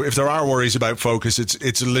 So if there are worries about focus,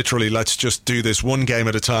 it's literally let's just do this one game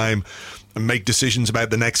at a time and make decisions about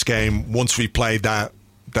the next game once we played that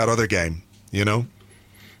other game.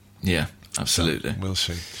 Yeah, absolutely. So we'll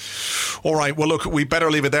see. All right, well, look, we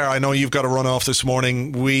better leave it there. I know you've got to run off this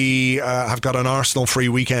morning. We have got an Arsenal-free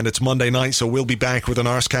weekend. It's Monday night, so we'll be back with an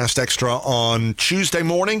Arscast Extra on Tuesday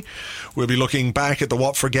morning. We'll be looking back at the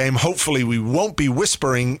Watford game. Hopefully, we won't be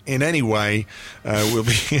whispering in any way. We'll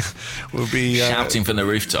be shouting from the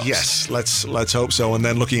rooftops. Yes, let's hope so. And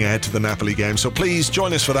then looking ahead to the Napoli game. So please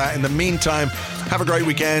join us for that. In the meantime, have a great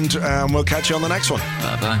weekend, and we'll catch you on the next one.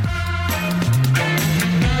 Bye-bye.